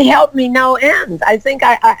 they helped me no end. I think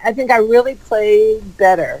I really played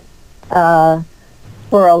better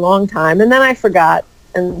for a long time, and then I forgot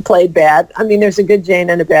and played bad. I mean, there's a good Jane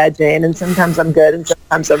and a bad Jane, and sometimes I'm good and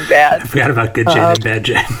sometimes I'm bad. I forgot about good Jane and bad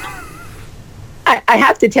Jane. I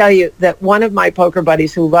have to tell you that one of my poker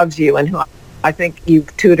buddies who loves you and who I think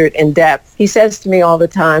you've tutored in depth, he says to me all the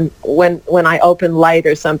time when I open light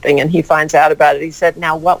or something and he finds out about it, he said,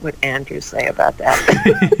 now what would Andrew say about that?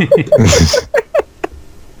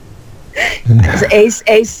 It's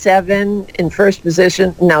ace 7 in first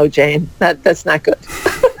position. No, Jane, that's not good.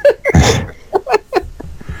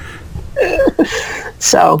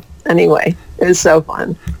 So anyway, it was so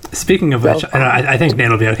fun. Speaking of which, I think Nate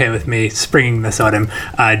will be okay with me springing this on him.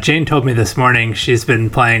 Jane told me this morning she's been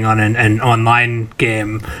playing on an online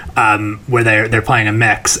game where they're playing a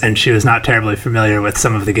mix, and she was not terribly familiar with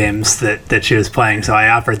some of the games that she was playing. So I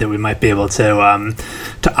offered that we might be able to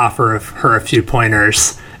offer her a few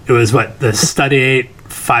pointers. It was the Study 8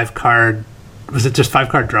 5-card. Was it just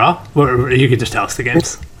 5-card draw? You could just tell us the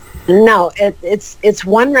games. No, it's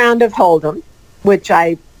one round of Hold'em, which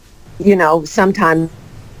I, sometimes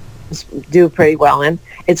do pretty well in.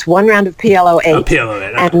 It's one round of PLO 8, PLO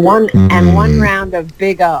 8, and one round of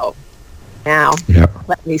Big O. Now,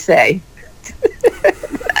 let me say,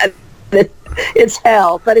 it's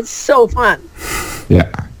hell, but it's so fun. Yeah.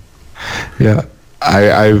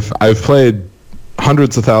 I've played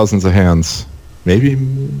hundreds of thousands of hands, maybe.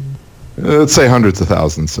 Let's say hundreds of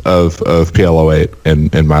thousands of PLO 8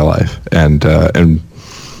 in my life, and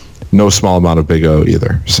no small amount of Big O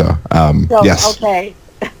either. So yes. Okay.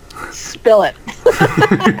 Spill it.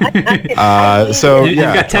 You've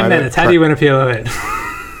got 10 minutes. How do you win a PLO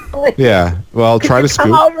 8? Yeah. Well, try to scoop.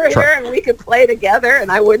 Come over here and we could play together, and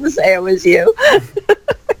I wouldn't say it was you.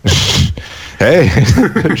 Hey,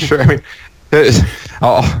 sure. I mean,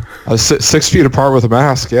 6 feet apart with a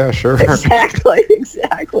mask. Yeah, sure.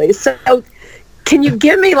 Exactly. So, can you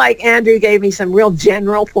give me, like Andrew gave me, some real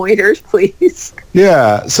general pointers, please?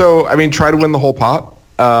 Yeah. So, I mean, try to win the whole pot,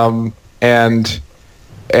 and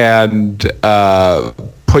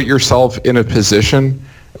put yourself in a position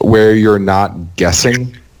where you're not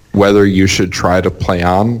guessing whether you should try to play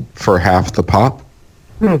on for half the pot.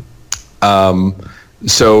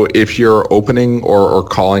 So if you're opening or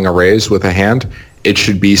calling a raise with a hand, it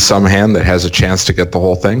should be some hand that has a chance to get the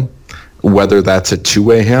whole thing, whether that's a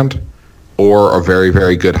two-way hand or a very,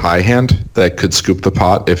 very good high hand that could scoop the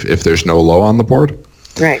pot if there's no low on the board.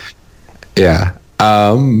 Right. Yeah.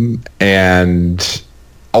 And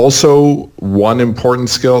also one important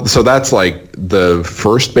skill, so that's like the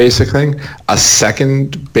first basic thing. A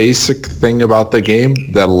second basic thing about the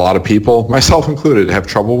game that a lot of people, myself included, have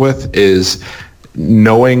trouble with is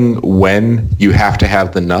knowing when you have to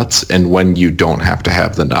have the nuts and when you don't have to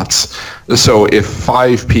have the nuts. So if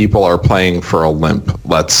 5 people are playing for a limp,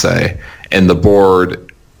 let's say, and the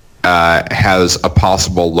board has a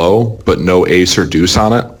possible low but no ace or deuce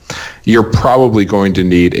on it, you're probably going to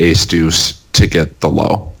need ace deuce to get the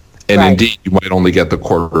low. And right. Indeed, you might only get the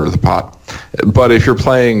quarter of the pot. But if you're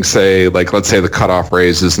playing, say, like, let's say the cutoff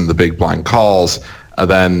raises and the big blind calls,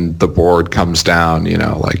 then the board comes down,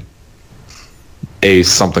 like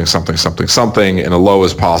ace something, something, something, something, and a low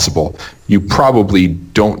is possible. You probably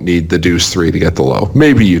don't need the deuce 3 to get the low.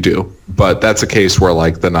 Maybe you do, but that's a case where,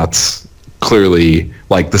 like, the nuts clearly,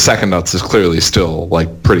 like, the second nuts is clearly still,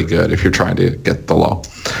 like, pretty good if you're trying to get the low.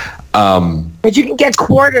 But you can get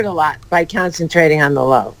quartered a lot by concentrating on the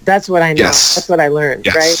low. That's what I know. Yes. That's what I learned,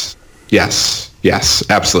 yes. Right? Yes,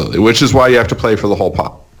 absolutely. Which is why you have to play for the whole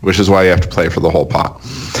pot.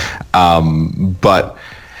 But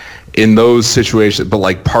in those situations, but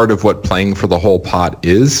like part of what playing for the whole pot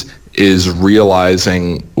is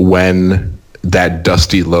realizing when that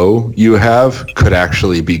dusty low you have could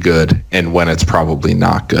actually be good and when it's probably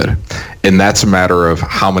not good. And that's a matter of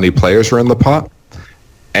how many players are in the pot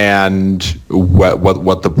and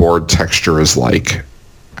what the board texture is like.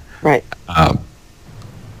 Right. But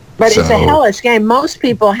it's a hellish game. Most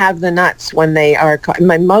people have the nuts when they are.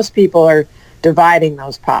 Most people are dividing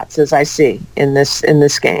those pots, as I see in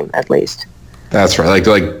this game, at least. That's right.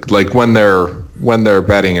 Like when they're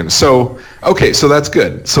betting, and so okay, so that's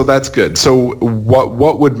good. So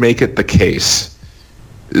what would make it the case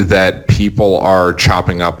that people are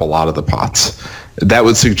chopping up a lot of the pots? That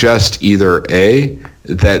would suggest either A,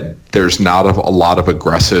 that there's not a lot of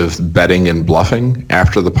aggressive betting and bluffing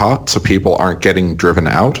after the pot, so people aren't getting driven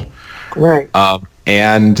out. Right.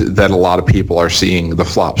 and that a lot of people are seeing the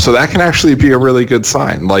flop. So that can actually be a really good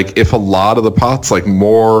sign. Like if a lot of the pots,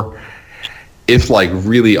 if like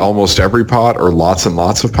really almost every pot or lots and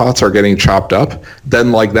lots of pots are getting chopped up,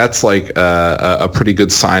 then like that's like a pretty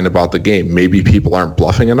good sign about the game. Maybe people aren't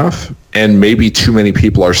bluffing enough, and maybe too many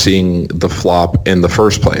people are seeing the flop in the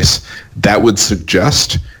first place. That would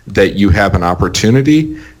suggest that you have an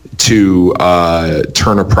opportunity to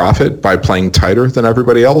turn a profit by playing tighter than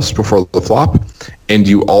everybody else before the flop. And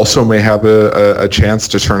you also may have a chance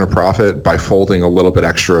to turn a profit by folding a little bit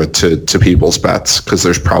extra to people's bets, because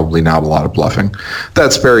there's probably not a lot of bluffing.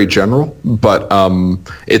 That's very general, but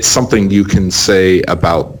it's something you can say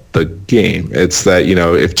about the game. It's that,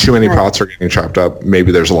 if too many pots are getting chopped up,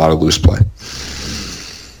 maybe there's a lot of loose play.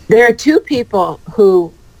 There are two people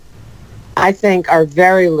who I think are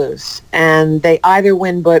very loose, and they either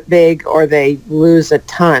win but big or they lose a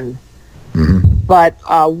ton. Mm-hmm. But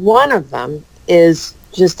one of them is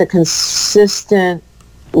just a consistent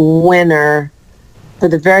winner for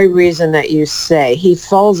the very reason that you say. He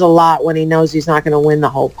folds a lot when he knows he's not going to win the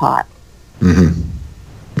whole pot.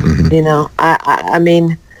 Mm-hmm. Mm-hmm. I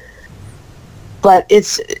mean, but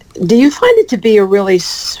do you find it to be a really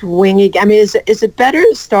swingy? I mean, is it better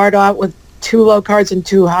to start out with 2 low cards and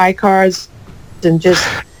 2 high cards and just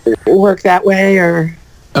work that way, or?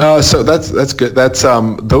 So that's good. That's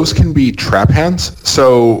those can be trap hands.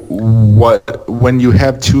 So when you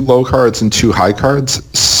have 2 low cards and 2 high cards,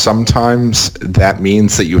 sometimes that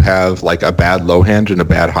means that you have like a bad low hand and a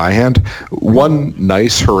bad high hand. One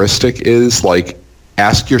nice heuristic is like,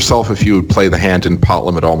 ask yourself if you would play the hand in pot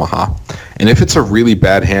limit Omaha. And if it's a really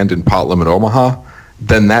bad hand in pot limit Omaha,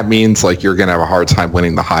 then that means like you're going to have a hard time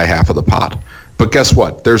winning the high half of the pot. But guess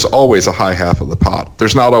what? There's always a high half of the pot.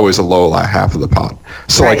 There's not always a low half of the pot.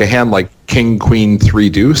 So like a hand like king, queen, 3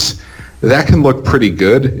 deuce, that can look pretty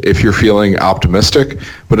good if you're feeling optimistic,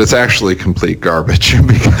 but it's actually complete garbage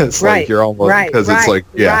because like you're almost, because it's like,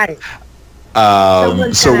 yeah.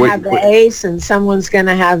 Someone's going to have the ace and someone's going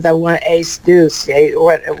to have the ace deuce,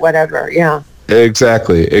 whatever, yeah.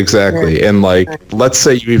 Exactly. And like, let's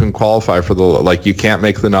say you even qualify for you can't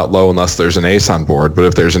make the nut low unless there's an ace on board. But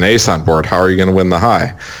if there's an ace on board, how are you going to win the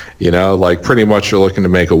high? Like pretty much you're looking to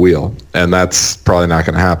make a wheel, and that's probably not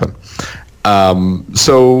going to happen.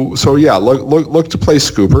 So yeah, look to play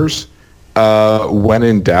scoopers. When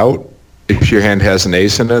in doubt, if your hand has an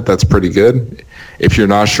ace in it, that's pretty good. If you're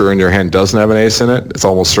not sure and your hand doesn't have an ace in it, it's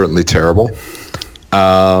almost certainly terrible.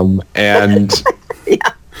 And yeah.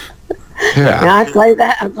 Yeah, I play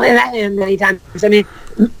that hand many times. I mean,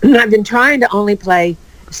 I've been trying to only play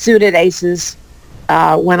suited aces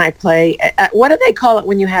when I play. What do they call it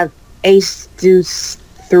when you have ace deuce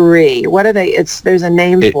 3? What are they? There's a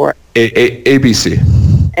name for it. ABC.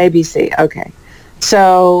 ABC. Okay.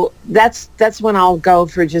 So that's when I'll go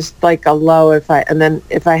for just like a low if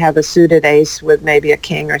I have a suited ace with maybe a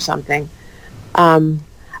king or something.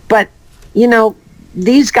 But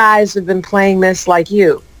these guys have been playing this like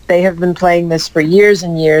you. They have been playing this for years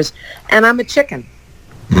and years, and I'm a chicken.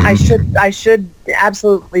 Mm-hmm. I should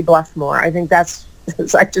absolutely bluff more. I think that's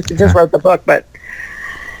I just wrote the book, but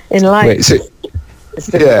in life, it's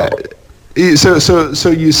difficult. Yeah. So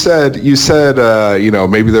you said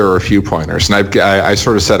maybe there are a few pointers, and I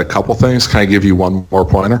sort of said a couple things. Can I give you one more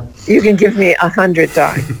pointer? You can give me 100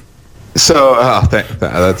 times. So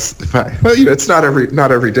that's well, it's not every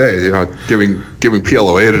day, giving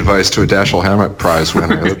PLO8 advice to a Dashiell Hammett Prize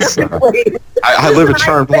winner. I live a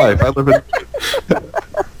charmed life.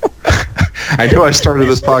 I knew I started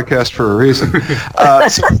this podcast for a reason.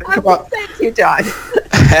 So thank you, Don.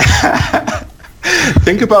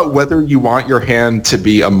 Think about whether you want your hand to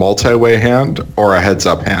be a multi-way hand or a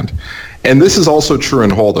heads-up hand, and this is also true in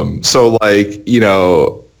Hold'em. So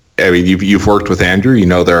I mean, you've worked with Andrew.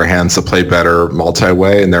 There are hands that play better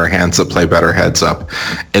multi-way, and there are hands that play better heads up,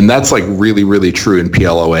 and that's like really, really true in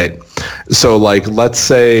PLO8. So like, let's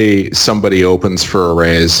say somebody opens for a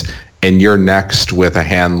raise, and you're next with a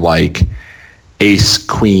hand like Ace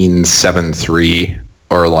Queen 7-3,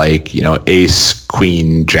 or like Ace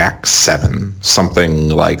Queen Jack 7, something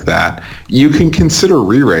like that. You can consider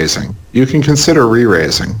re-raising.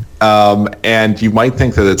 And you might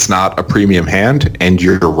think that it's not a premium hand, and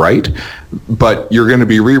you're right, but you're going to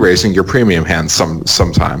be re-raising your premium hand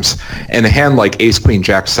sometimes. And a hand like Ace Queen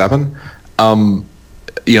Jack 7,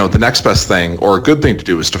 the next best thing or a good thing to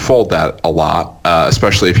do is to fold that a lot,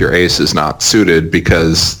 especially if your ace is not suited,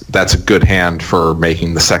 because that's a good hand for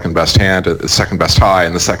making the second best hand, the second best high,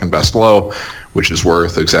 and the second best low, which is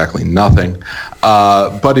worth exactly nothing.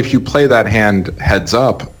 But if you play that hand heads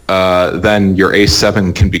up, then your ace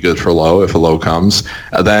 7 can be good for low if a low comes.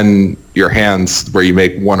 Then your hands where you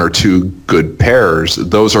make one or two good pairs,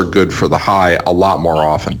 those are good for the high a lot more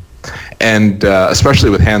often. And especially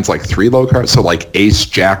with hands like 3 low cards, so like ace,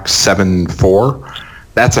 jack, 7, 4,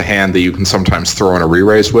 that's a hand that you can sometimes throw in a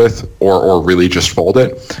re-raise with or really just fold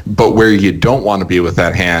it. But where you don't want to be with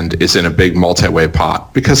that hand is in a big multi-way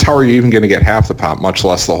pot, because how are you even going to get half the pot, much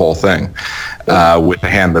less the whole thing, with a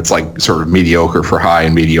hand that's like sort of mediocre for high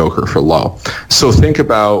and mediocre for low. So think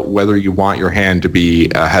about whether you want your hand to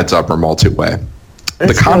be a heads up or multi-way.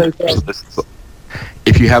 The context of this is,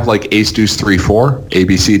 if you have like ace, deuce, 3, 4, A,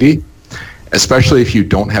 B, C, D, especially if you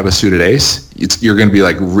don't have a suited ace, it's going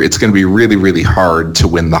to be really, really hard to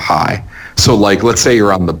win the high. So like, let's say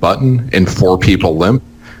you're on the button and 4 people limp.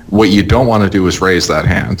 What you don't want to do is raise that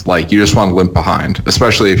hand. Like, you just want to limp behind,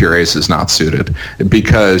 especially if your ace is not suited,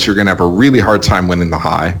 because you're going to have a really hard time winning the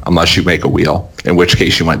high unless you make a wheel, in which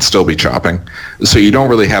case you might still be chopping. So you don't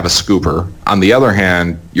really have a scooper. On the other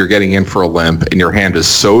hand, you're getting in for a limp, and your hand is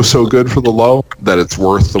so good for the low that it's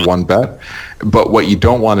worth the 1 bet. But what you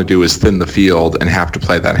don't want to do is thin the field and have to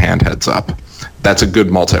play that hand heads up. That's a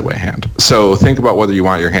good multi-way hand. So think about whether you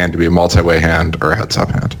want your hand to be a multi-way hand or a heads up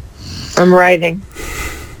hand. I'm writing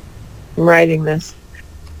this.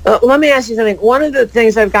 Let me ask you something. One of the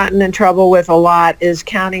things I've gotten in trouble with a lot is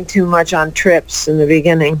counting too much on trips in the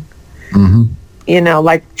beginning. Mm-hmm. You know,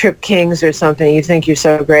 like trip kings or something. You think you're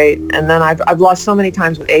so great, and then I've lost so many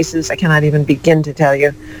times with aces, I cannot even begin to tell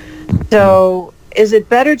you. So is it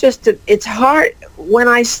better just to, it's hard, when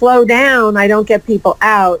I slow down, I don't get people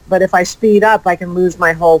out, but if I speed up, I can lose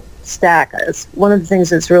my whole stack. It's one of the things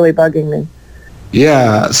that's really bugging me.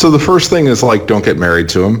 Yeah, so the first thing is, like, don't get married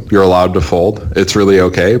to them. You're allowed to fold. It's really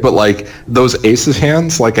okay. But, like, those aces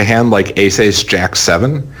hands, like a hand like ace, ace, jack,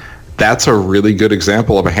 7, that's a really good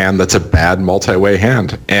example of a hand that's a bad multi-way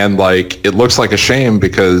hand. And, like, it looks like a shame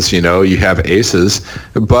because, you know, you have aces.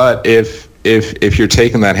 But if you're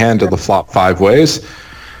taking that hand to the flop 5 ways,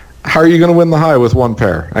 how are you going to win the high with 1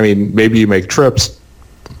 pair? I mean, maybe you make trips.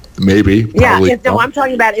 Maybe. Yeah, I'm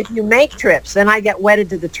talking about if you make trips, then I get wedded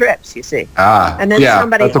to the trips, you see. And then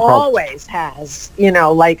somebody always has, you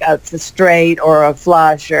know, like a straight or a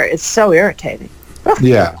flush, or it's so irritating.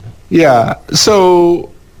 Yeah.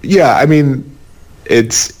 So, yeah, I mean,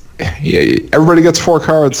 everybody gets 4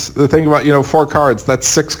 cards. The thing about, 4 cards, that's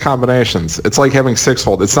 6 combinations. It's like having 6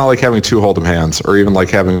 hold. It's not like having 2 hold'em hands or even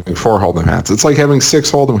like having 4 hold'em hands. It's like having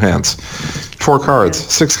 6 hold'em hands. 4 cards,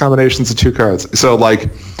 6 combinations of 2 cards. So,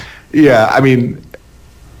 like, yeah, I mean,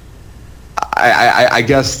 I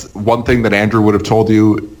guess one thing that Andrew would have told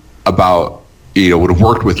you about, would have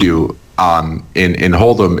worked with you on in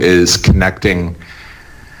Hold'em is connecting,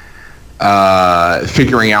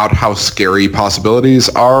 figuring out how scary possibilities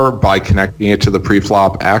are by connecting it to the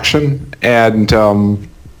pre-flop action. And,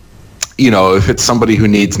 if it's somebody who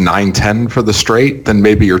needs 9-10 for the straight, then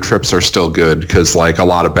maybe your trips are still good because, like, a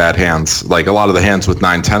lot of bad hands, like a lot of the hands with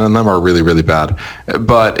 9-10 in them are really, really bad.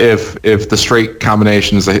 But if the straight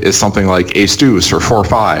combination is something like ace deuce or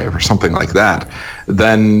 4-5 or something like that,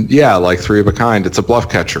 then yeah, like 3 of a kind, it's a bluff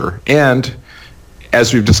catcher. And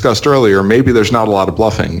as we've discussed earlier, maybe there's not a lot of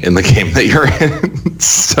bluffing in the game that you're in.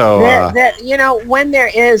 So, when there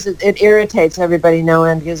is, it irritates everybody no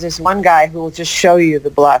end because there's one guy who will just show you the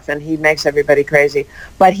bluff and he makes everybody crazy.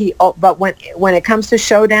 But when it comes to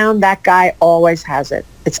showdown, that guy always has it.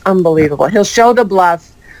 It's unbelievable. He'll show the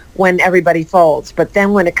bluff when everybody folds, but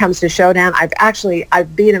then when it comes to showdown,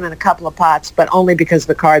 I've beat him in a couple of pots, but only because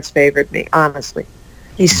the cards favored me. Honestly,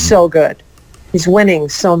 he's so good. He's winning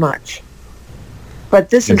so much. But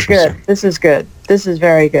this is good. This is good. This is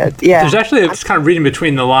very good. Yeah. There's actually, just kind of reading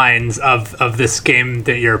between the lines of this game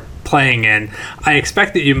that you're playing in, I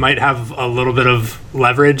expect that you might have a little bit of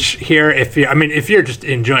leverage here. If you're just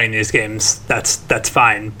enjoying these games, that's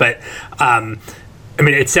fine. But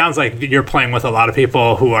it sounds like you're playing with a lot of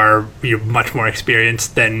people who are much more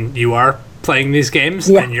experienced than you are playing these games,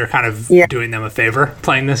 and you're kind of doing them a favor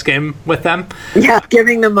playing this game with them. Yeah,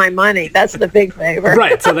 giving them my money. That's the big favor.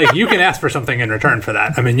 Right. So, like, you can ask for something in return for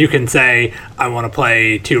that. I mean, you can say, I want to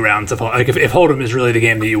play 2 rounds of, like, if Hold'em is really the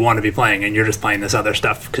game that you want to be playing and you're just playing this other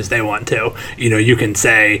stuff because they want to, you can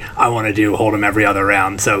say, I want to do Hold'em every other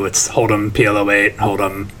round. So it's Hold'em PLO8,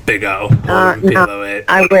 Hold'em Big O, Hold'em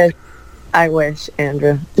PLO8. I wish,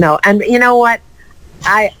 Andrew. No, and you know what?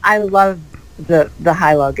 I love the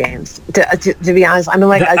high-low games. To be honest,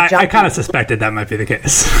 I kind of suspected that might be the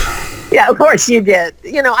case. Yeah, of course you did.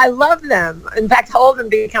 I love them. In fact, Hold'em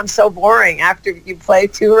becomes so boring after you play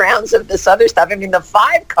 2 rounds of this other stuff. I mean, the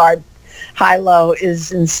 5-card high-low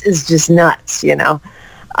is just nuts.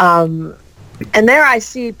 And there I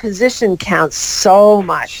see position counts so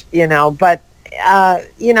much. But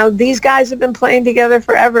these guys have been playing together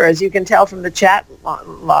forever, as you can tell from the chat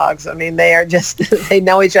logs. I mean, they are just, they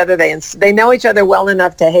know each other. They know each other well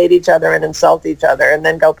enough to hate each other and insult each other and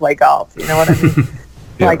then go play golf. You know what I mean?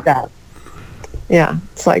 Yeah. Like that. Yeah,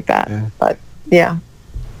 it's like that. Yeah. But, yeah.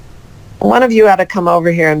 One of you ought to come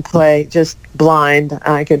over here and play just blind.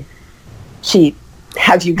 I could cheat.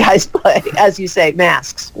 Have you guys play, as you say,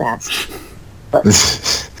 masks. But,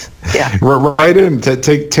 yeah. Write in.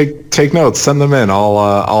 Take notes. Send them in.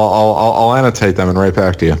 I'll annotate them and write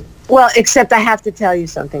back to you. Well, except I have to tell you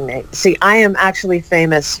something, Nate. See, I am actually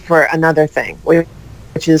famous for another thing,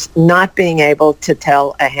 which is not being able to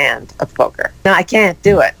tell a hand of poker. No, I can't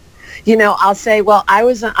do it. I'll say, well, I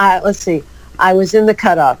was in the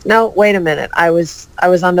cutoff. No, wait a minute. I was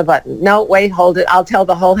on the button. No, wait, hold it. I'll tell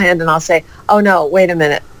the whole hand and I'll say, oh no, wait a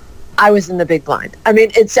minute. I was in the big blind. I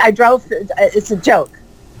mean, it's a joke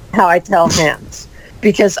how I tell hands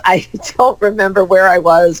because I don't remember where I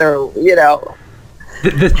was or,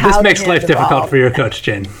 This makes life difficult for your coach,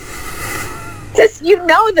 Jane. You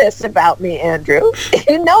know this about me, Andrew.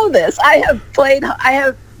 You know this. I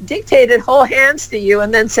have dictated whole hands to you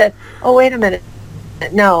and then said, oh, wait a minute.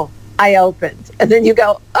 No, I opened. And then you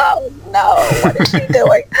go, oh, no, what is she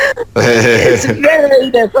doing? It's very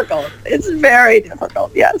difficult. It's very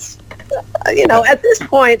difficult, yes. At this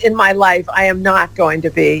point in my life, I am not going to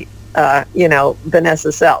be, Vanessa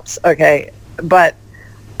Selps, okay? But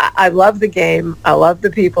I love the game. I love the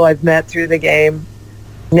people I've met through the game.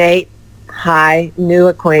 Nate, hi, new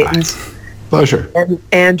acquaintance. Hi. Pleasure. And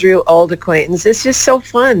Andrew, old acquaintance. It's just so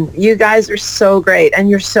fun. You guys are so great, and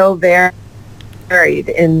you're so varied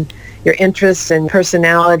in your interests and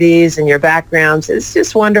personalities and your backgrounds. It's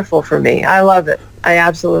just wonderful for me. I love it. I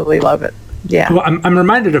absolutely love it. Yeah. Well, I'm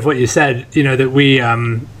reminded of what you said, that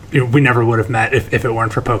we never would have met if it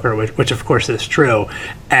weren't for poker, which of course is true.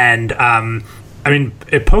 And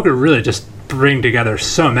poker really just bring together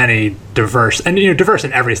so many diverse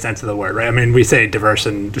in every sense of the word, right? I mean, we say diverse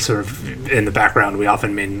and sort of in the background, we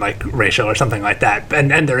often mean like racial or something like that.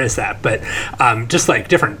 And there is that, but just like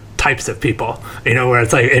different types of people, where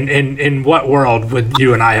it's like in what world would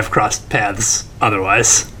you and I have crossed paths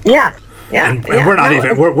otherwise? Yeah. Yeah, and we're not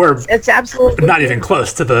it's absolutely not even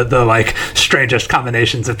close to the like strangest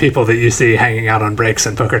combinations of people that you see hanging out on breaks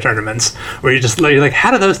and poker tournaments, where you're like,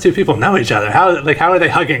 how do those two people know each other? How are they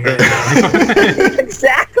hugging right now?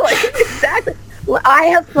 Exactly. Well, I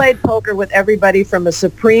have played poker with everybody from a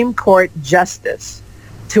Supreme Court justice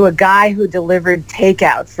to a guy who delivered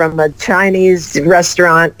takeout from a Chinese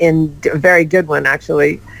restaurant a very good one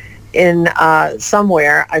actually, in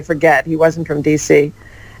somewhere, I forget. He wasn't from D.C.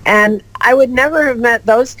 And I would never have met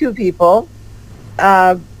those two people.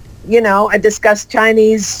 I discussed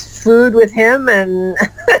Chinese food with him, and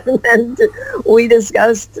we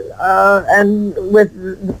discussed, and with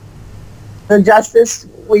the justice,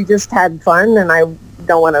 we just had fun, and I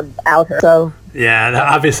don't want to out her. So yeah,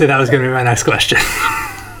 obviously that was going to be my next question.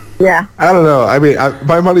 Yeah. I don't know. I mean,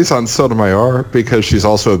 my money's on Sotomayor because she's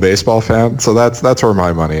also a baseball fan, so that's where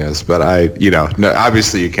my money is. But no,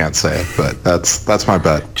 obviously you can't say it, but that's my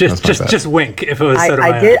bet. Just wink if it was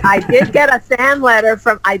Sotomayor. I did get a fan letter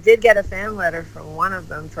from one of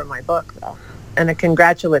them for my book though, and a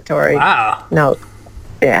congratulatory note.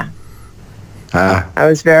 Yeah. I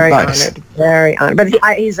was very honored, very honored.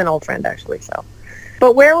 But he's an old friend actually. So,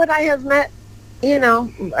 but where would I have met?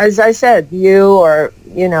 As I said, you or,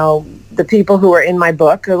 the people who are in my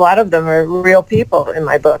book, a lot of them are real people in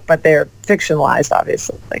my book, but they're fictionalized,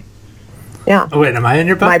 obviously. Yeah. Oh, wait, am I in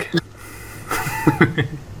your book?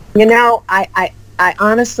 I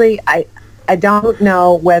honestly, I don't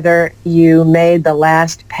know whether you made the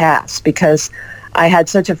last pass because I had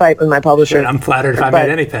such a fight with my publisher. Sure, I'm flattered if I made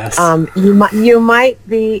any pass. You might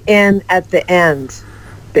be in at the end,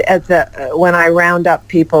 when I round up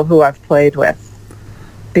people who I've played with.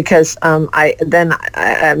 Because I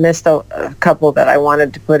missed a couple that I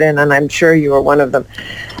wanted to put in, and I'm sure you were one of them.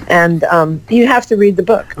 And you have to read the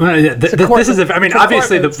book. Well, yeah, this is.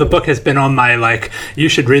 Obviously, the book has been on my you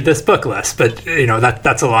should read this book list, but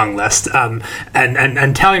that's a long list. And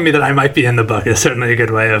telling me that I might be in the book is certainly a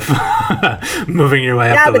good way of moving your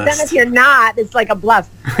way up the list. Yeah, but then if you're not, it's like a bluff.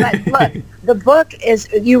 But look, the book is.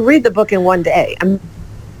 You read the book in one day. I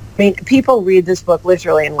mean, people read this book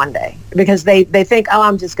literally in one day because they think, oh,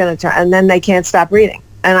 I'm just going to try, and then they can't stop reading.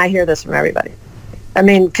 And I hear this from everybody. I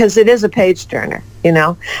mean, because it is a page turner, and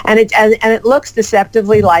it looks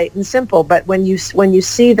deceptively light and simple. But when you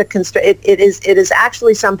see it is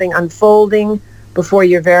actually something unfolding before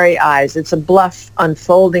your very eyes. It's a bluff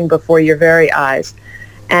unfolding before your very eyes,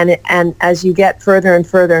 And as you get further and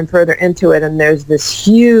further and further into it, and there's this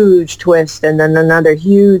huge twist and then another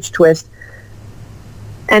huge twist.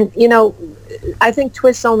 And, I think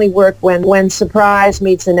twists only work when surprise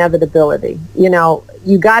meets inevitability.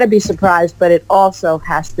 You got to be surprised, but it also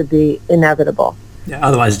has to be inevitable. Yeah,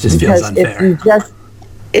 otherwise it just feels unfair.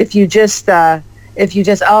 If you just if you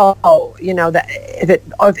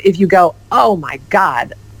go, oh my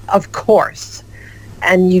God, of course,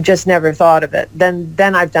 and you just never thought of it, then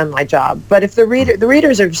I've done my job. But if the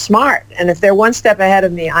readers are smart, and if they're one step ahead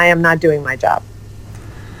of me, I am not doing my job.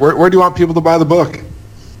 Where do you want people to buy the book?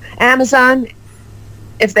 Amazon,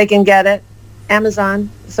 if they can get it. Amazon,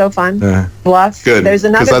 so fun. Bluff. Good. There's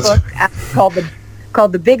another book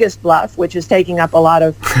called The Biggest Bluff, which is taking up a lot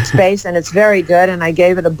of space, and it's very good, and I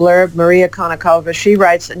gave it a blurb. Maria Konnikova, she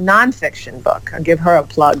writes a nonfiction book. I'll give her a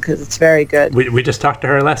plug because it's very good. We just talked to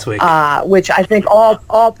her last week. Which I think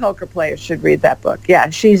all poker players should read that book.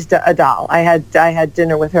 Yeah, she's a doll. I had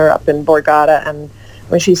dinner with her up in Borgata, and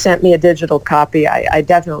when she sent me a digital copy, I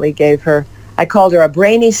definitely gave her, I called her a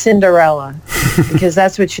brainy Cinderella because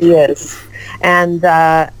that's what she is. And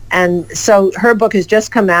so her book has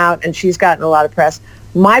just come out, and she's gotten a lot of press.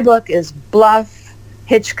 My book is Bluff,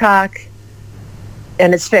 Hitchcock,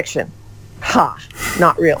 and it's fiction.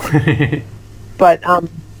 Not really. But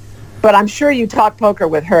I'm sure you talk poker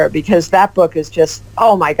with her, because that book is just,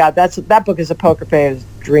 oh my God, that book is a poker player's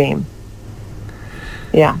dream.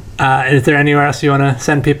 Yeah. Is there anywhere else you want to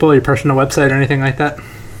send people, your personal website or anything like that?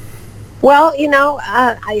 Well,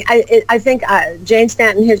 I think Jane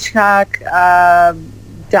Stanton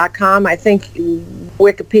Hitchcock.com, I think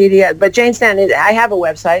Wikipedia, but Jane Stanton, I have a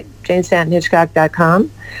website,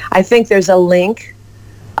 JaneStantonHitchcock.com. I think there's a link.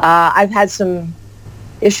 I've had some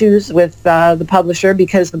issues with the publisher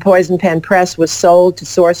because the Poison Pen Press was sold to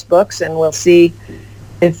Source Books, and we'll see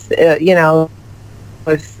if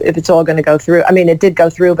it's all going to go through. I mean, it did go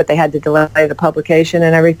through, but they had to delay the publication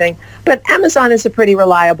and everything. But Amazon is a pretty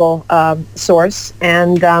reliable source.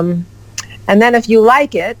 And then if you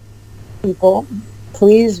like it, people,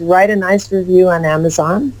 please write a nice review on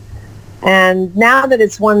Amazon. And now that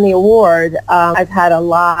it's won the award, I've had a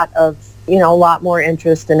lot more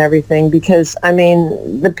interest in everything, because, I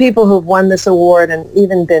mean, the people who've won this award and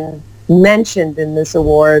even been mentioned in this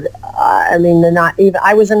award, I mean, they're not even,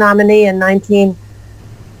 I was a nominee in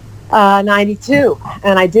 1992,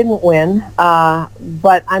 and I didn't win,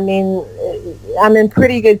 but I mean, I'm in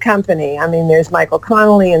pretty good company. I mean, there's Michael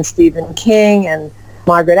Connelly and Stephen King and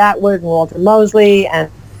Margaret Atwood and Walter Mosley and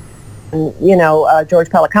George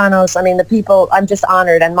Pelecanos. I mean, the people, I'm just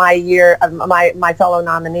honored, and my fellow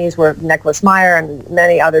nominees were Nicholas Meyer and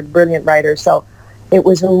many other brilliant writers, so it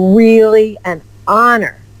was really an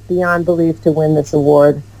honor beyond belief to win this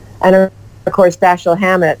award. And of course, Dashiell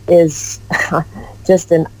Hammett is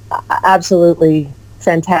just an absolutely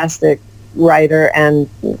fantastic writer and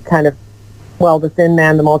kind of, the Thin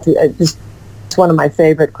Man, just one of my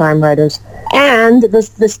favorite crime writers. And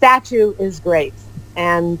the statue is great.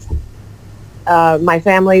 And my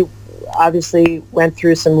family obviously went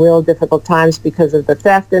through some real difficult times because of the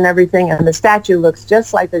theft and everything, and the statue looks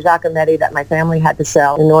just like the Giacometti that my family had to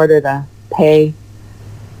sell in order to pay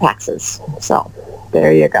taxes. So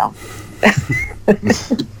there you go.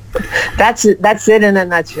 That's it in a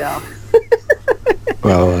nutshell.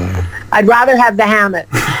 Well, I'd rather have the Hammett.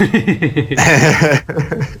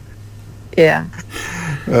 Yeah.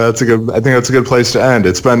 I think that's a good place to end.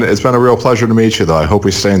 It's been a real pleasure to meet you, though. I hope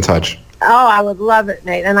we stay in touch. Oh, I would love it,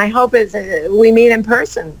 Nate, and I hope we meet in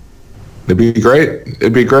person. It'd be great.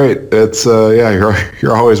 It's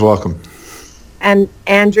you're always welcome. And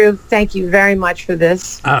Andrew, thank you very much for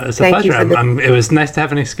this. It's a pleasure. It was nice to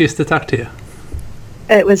have an excuse to talk to you.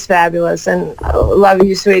 It was fabulous, and I love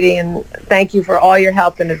you, sweetie, and thank you for all your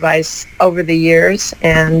help and advice over the years.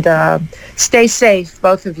 And stay safe,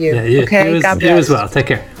 both of you. Yeah, okay, God bless. You as well. Take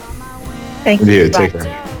care. Thank you. Yeah, take care.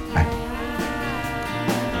 Bye.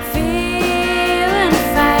 Feeling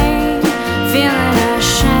faint, feeling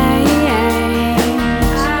ashamed,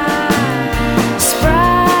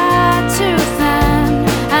 spread too thin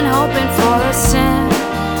and hoping for a sin.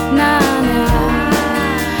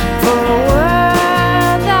 For a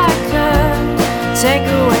word that could take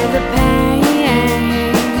away the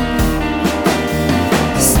pain.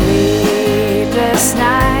 Sleepless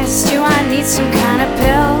nights, do I need some kind of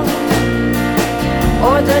pill?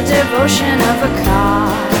 Or the devotion of a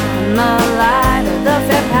Carmelite, or the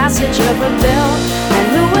fair passage of a bill? And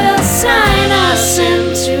who will sign us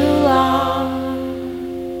into law?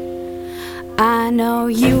 I know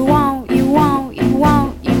you won't.